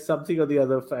organize something or the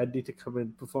other for Andy to come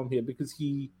and perform here, because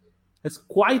he has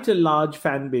quite a large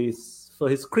fan base for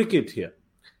his cricket here.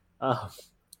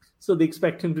 So they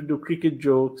expect him to do cricket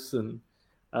jokes, and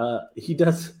he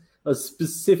does a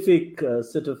specific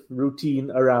sort of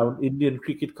routine around Indian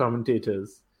cricket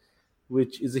commentators,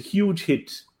 which is a huge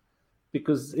hit,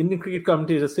 because Indian cricket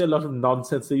commentators say a lot of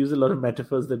nonsense. They use a lot of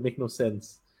metaphors that make no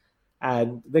sense.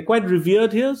 And they're quite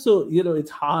revered here, so,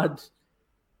 it's hard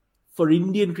for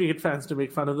Indian cricket fans to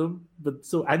make fun of them. But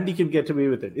so Andy can get away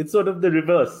with it. It's sort of the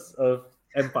reverse of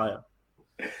Empire.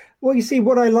 Well, you see,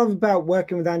 what I love about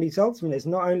working with Andy Saltzman is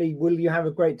not only will you have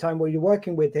a great time while you're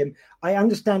working with him, I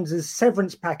understand there's a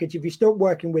severance package. If you stop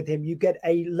working with him, you get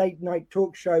a late night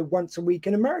talk show once a week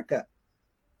in America.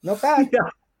 Not bad.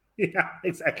 Yeah,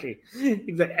 exactly.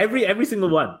 Every single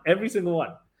one.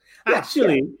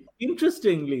 Actually,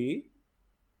 interestingly,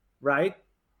 right?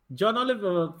 John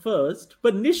Oliver first,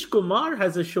 but Nish Kumar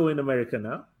has a show in America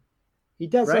now. He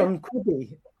does, right? On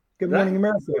Quibi. Good Morning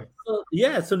America.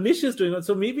 So Nish is doing it.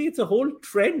 So maybe it's a whole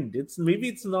trend. Maybe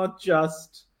it's not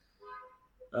just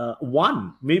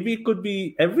one. Maybe it could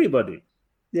be everybody.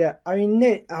 Yeah, I mean,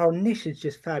 Nish is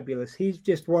just fabulous. He's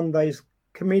just one of those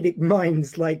comedic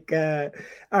minds. Like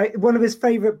one of his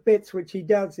favorite bits, which he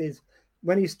does, is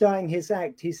when he's starting his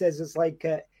act, he says it's like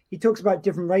he talks about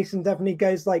different races and stuff, and he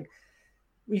goes like,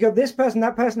 "You got this person,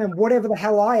 that person, and whatever the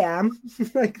hell I am."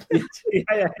 Like,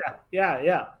 yeah.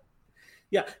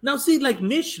 Now, see, like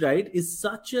Nish, right, is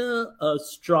such a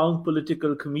strong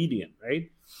political comedian, right?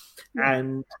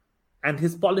 Yeah. And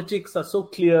his politics are so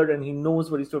clear, and he knows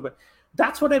what he's talking about.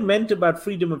 That's what I meant about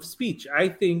freedom of speech. I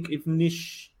think if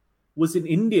Nish was in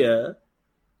India,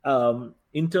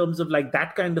 in terms of like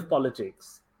that kind of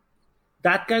politics,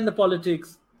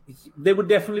 there would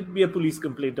definitely be a police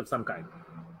complaint of some kind.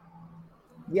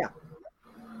 Yeah.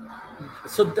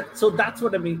 So that's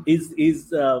what I mean.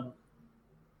 It's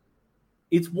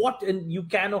what and you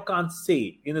can or can't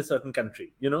say in a certain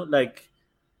country.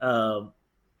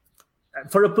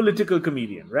 For a political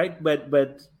comedian, right?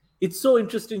 But it's so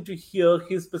interesting to hear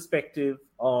his perspective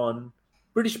on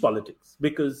British politics,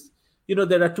 because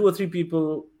there are 2 or 3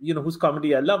 people whose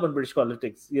comedy I love on British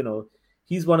politics.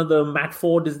 He's one of them. Matt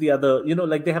Ford is the other.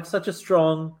 They have such a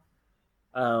strong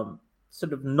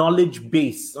sort of knowledge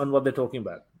base on what they're talking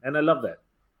about, and I love that.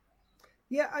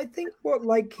 Yeah, I think what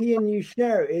he and you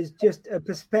share is just a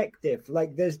perspective.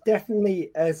 There's definitely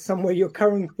somewhere you're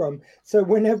coming from. So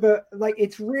whenever,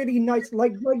 it's really nice.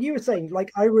 Like you were saying,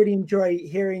 I really enjoy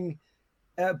hearing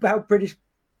about British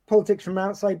politics from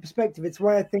outside perspective. It's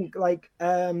why I think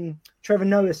Trevor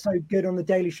Noah is so good on the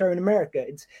Daily Show in America.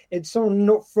 It's someone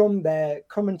not from there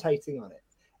commentating on it,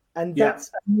 and that's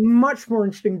a much more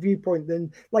interesting viewpoint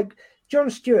than Jon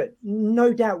Stewart,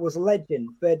 no doubt, was a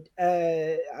legend, but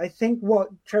I think what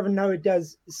Trevor Noah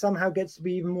does somehow gets to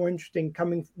be even more interesting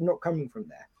not coming from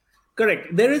there.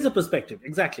 Correct. There is a perspective.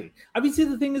 Exactly. I mean, see,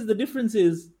 the thing is, the difference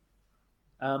is,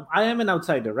 I am an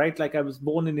outsider, right? I was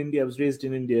born in India. I was raised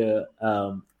in India.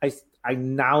 I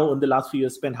now, in the last few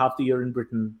years, spent half the year in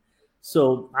Britain.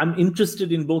 So I'm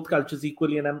interested in both cultures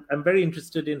equally, and I'm very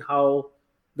interested in how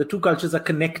the 2 cultures are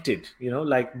connected,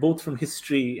 both from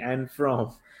history and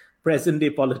from present-day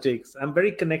politics. I'm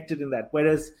very connected in that.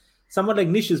 Whereas someone like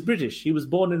Nish is British. He was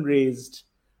born and raised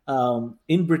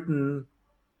in Britain,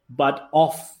 but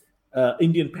of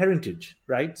Indian parentage,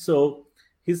 right? So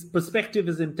his perspective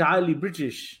is entirely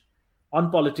British on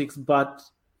politics, but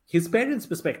his parents'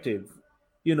 perspective,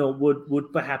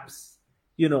 would perhaps,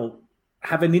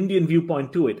 have an Indian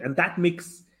viewpoint to it. And that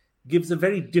gives a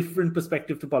very different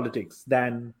perspective to politics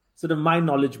than sort of my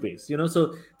knowledge base,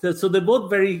 so they're both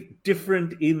very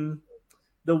different in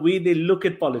the way they look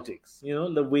at politics,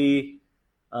 the way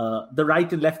the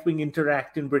right and left wing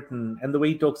interact in Britain, and the way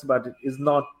he talks about it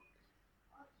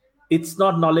it's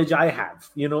not knowledge I have,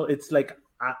 it's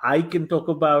I can talk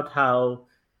about how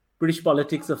British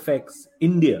politics affects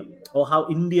India, or how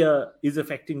India is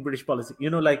affecting British policy,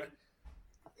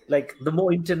 like the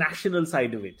more international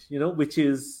side of it, which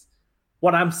is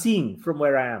what I'm seeing from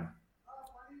where I am.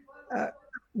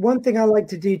 One thing I like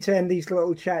to do to end these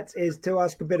little chats is to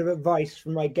ask a bit of advice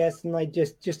from my guests, and I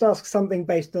just ask something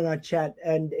based on our chat,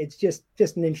 and it's just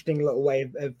an interesting little way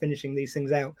of finishing these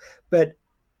things out. But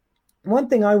one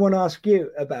thing I want to ask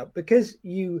you about, because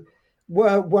you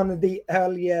were one of the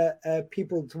earlier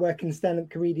people to work in stand-up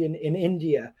comedian in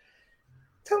India,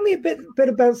 tell me a bit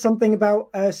about something about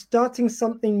starting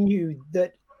something new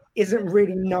that isn't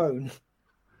really known.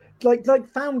 Like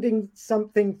founding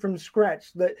something from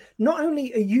scratch, that not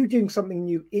only are you doing something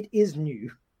new, it is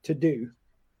new to do.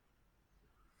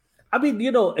 I mean,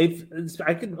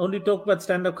 I can only talk about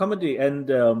stand-up comedy, and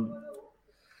the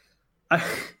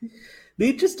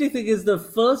interesting thing is the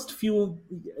first few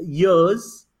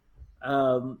years,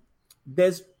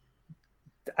 there's,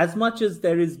 as much as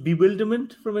there is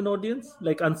bewilderment from an audience,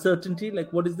 uncertainty,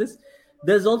 what is this?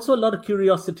 There's also a lot of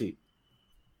curiosity.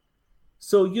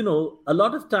 So, a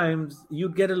lot of times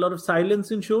you'd get a lot of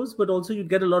silence in shows, but also you'd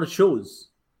get a lot of shows.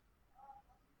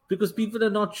 Because people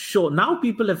are not sure. Now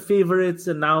people have favorites,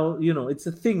 and now, it's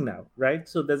a thing now, right?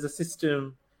 So there's a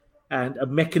system and a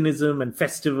mechanism and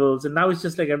festivals, and now it's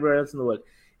just like everywhere else in the world.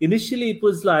 Initially, it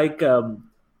was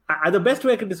the best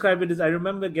way I can describe it is, I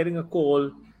remember getting a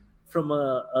call from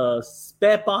a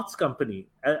spare parts company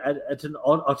at an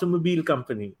automobile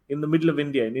company in the middle of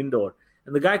India, in Indore.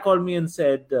 And the guy called me and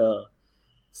said,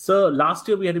 sir, last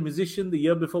year we had a musician, the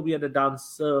year before we had a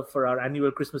dancer for our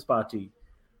annual Christmas party.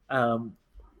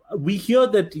 We hear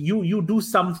that you do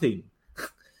something.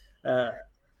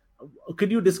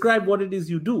 Could you describe what it is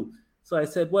you do? So I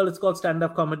said, well, it's called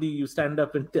stand-up comedy. You stand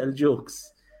up and tell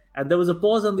jokes. And there was a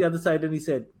pause on the other side, and he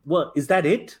said, well, is that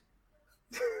it?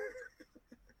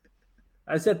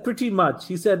 I said, pretty much.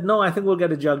 He said, no, I think we'll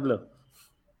get a juggler.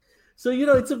 So,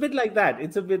 it's a bit like that.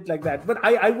 But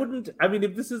I wouldn't,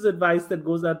 if this is advice that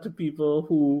goes out to people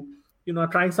who, are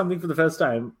trying something for the first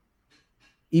time,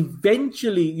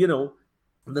 eventually,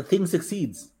 the thing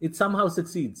succeeds. It somehow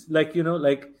succeeds.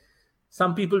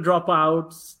 Some people drop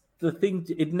out. The thing,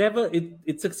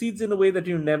 it succeeds in a way that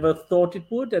you never thought it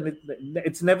would. And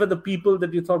it's never the people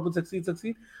that you thought would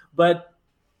succeed. But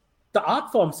the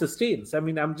art form sustains.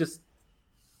 I'm just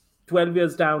 12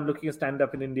 years down looking at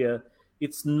stand-up in India.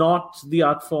 It's not the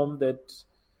art form that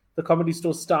the Comedy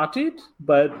Store started,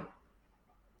 but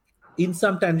in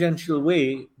some tangential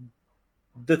way,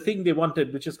 the thing they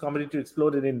wanted, which is comedy to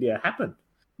explode in India, happened.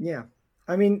 Yeah.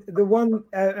 I mean, the one,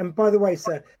 and by the way,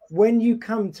 sir, when you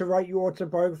come to write your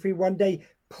autobiography one day,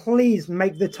 please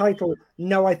make the title,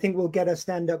 No, I Think We'll Get a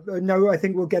Stand-Up, No, I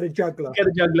Think We'll Get a Juggler. Get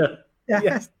a juggler.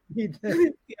 Yes. Yeah.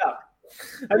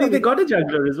 I think they got a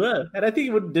juggler as well. And I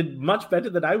think he did much better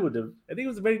than I would have. I think he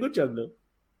was a very good juggler.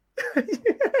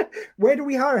 Where do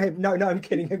we hire him? No, I'm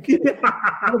kidding.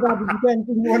 What about, have you got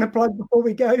anything you want to plug before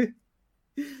we go?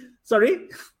 Sorry?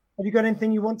 Have you got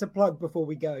anything you want to plug before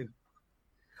we go?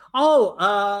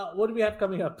 Oh, what do we have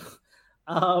coming up?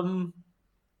 Nothing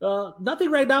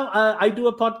right now. I do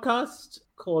a podcast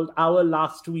called Our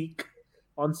Last Week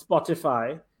on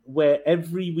Spotify, where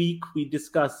every week we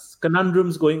discuss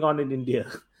conundrums going on in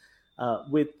India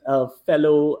with a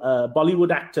fellow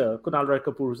Bollywood actor, Kunal Roy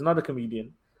Kapoor, who's not a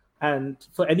comedian. And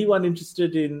for anyone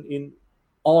interested in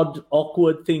odd,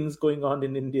 awkward things going on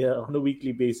in India on a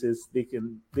weekly basis, they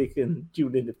can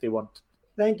tune in if they want.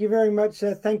 Thank you very much,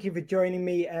 sir. Thank you for joining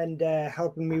me and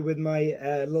helping me with my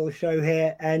little show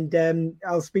here. And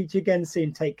I'll speak to you again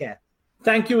soon. Take care.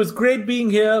 Thank you. It's great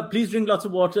being here. Please drink lots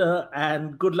of water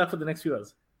and good luck for the next few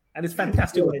hours. And it's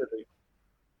fantastic what you're doing.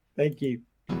 Thank you.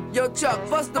 Yo, Chuck,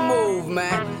 what's the move,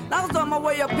 man? I was on my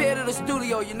way up here to the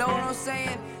studio, you know what I'm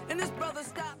saying? And this brother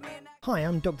stopped me. Hi,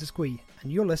 I'm Dr. Squee,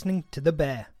 and you're listening to The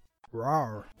Bear.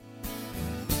 Rawr.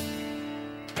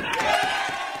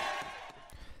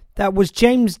 That was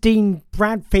James Dean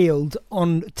Bradfield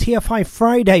on TFI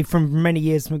Friday from many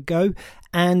years ago,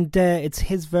 and it's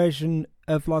his version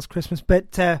of Last Christmas.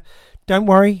 But don't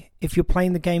worry, if you're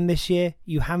playing the game this year,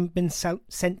 you haven't been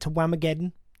sent to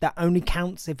Whamageddon. That only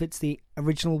counts if it's the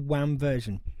original Wham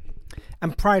version.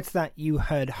 And prior to that, you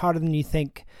heard Harder Than You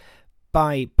Think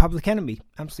by Public Enemy.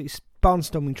 Absolutely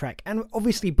barnstorming track. And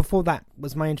obviously before that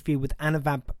was my interview with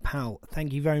Anuvab Pal.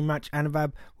 Thank you very much,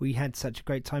 Anuvab. We had such a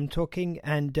great time talking,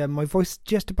 and my voice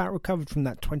just about recovered from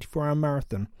that 24-hour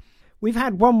marathon. We've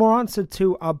had one more answer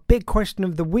to our big question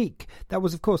of the week. That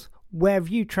was, of course, where have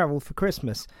you travelled for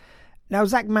Christmas? Now,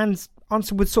 Zach Mann's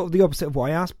answer was sort of the opposite of what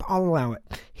I asked, but I'll allow it.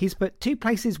 He's put 2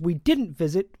 places we didn't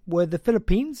visit were the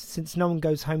Philippines, since no one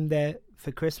goes home there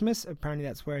for Christmas. Apparently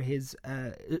that's where his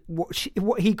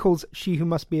what he calls She Who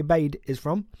Must Be Obeyed is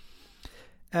from,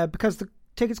 because the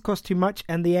tickets cost too much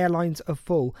and the airlines are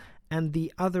full. And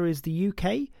the other is the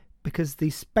UK, because the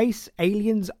space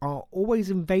aliens are always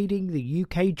invading the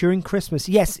UK during Christmas.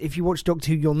 Yes, if you watch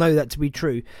Doctor Who, you'll know that to be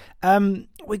true.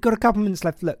 We've got a couple minutes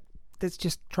left. Look, let's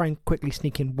just try and quickly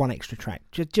sneak in one extra track,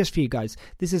 just for you guys.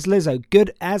 This is Lizzo,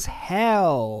 Good as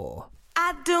Hell.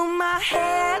 I do my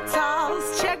hair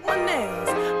toss, check my nails.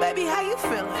 Baby, how you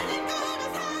feeling?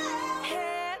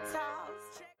 Hair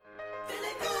toss, check.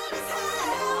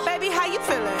 Baby, how you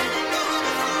feeling?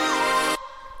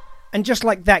 And just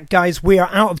like that, guys, we are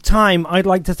out of time. I'd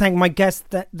like to thank my guests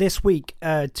this week,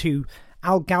 to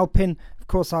Al Galpin, of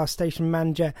course, our station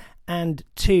manager, and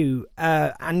to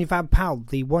Anuvab Pal,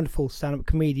 the wonderful stand-up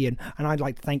comedian. And I'd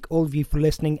like to thank all of you for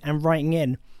listening and writing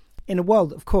in. In a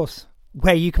world, of course,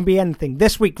 where you can be anything.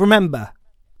 This week, remember,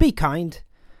 be kind.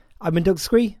 I've been Doug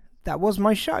Squee. That was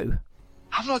my show.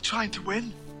 I'm not trying to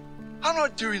win. I'm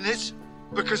not doing this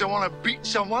because I want to beat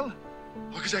someone,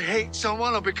 because I hate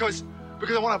someone, or because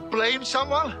I want to blame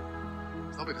someone.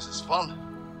 It's not because it's fun.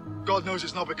 God knows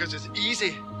it's not because it's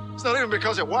easy. It's not even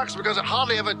because it works, because it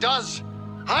hardly ever does.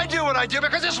 I do what I do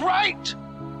because it's right,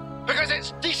 because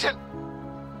it's decent,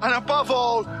 and above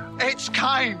all, it's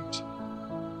kind.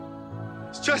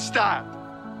 It's just that.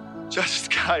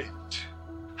 Just kind.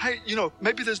 Hey,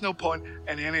 maybe there's no point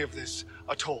in any of this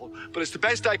at all, but it's the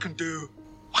best I can do.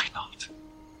 Why not?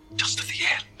 Just to the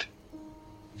end.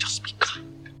 Just be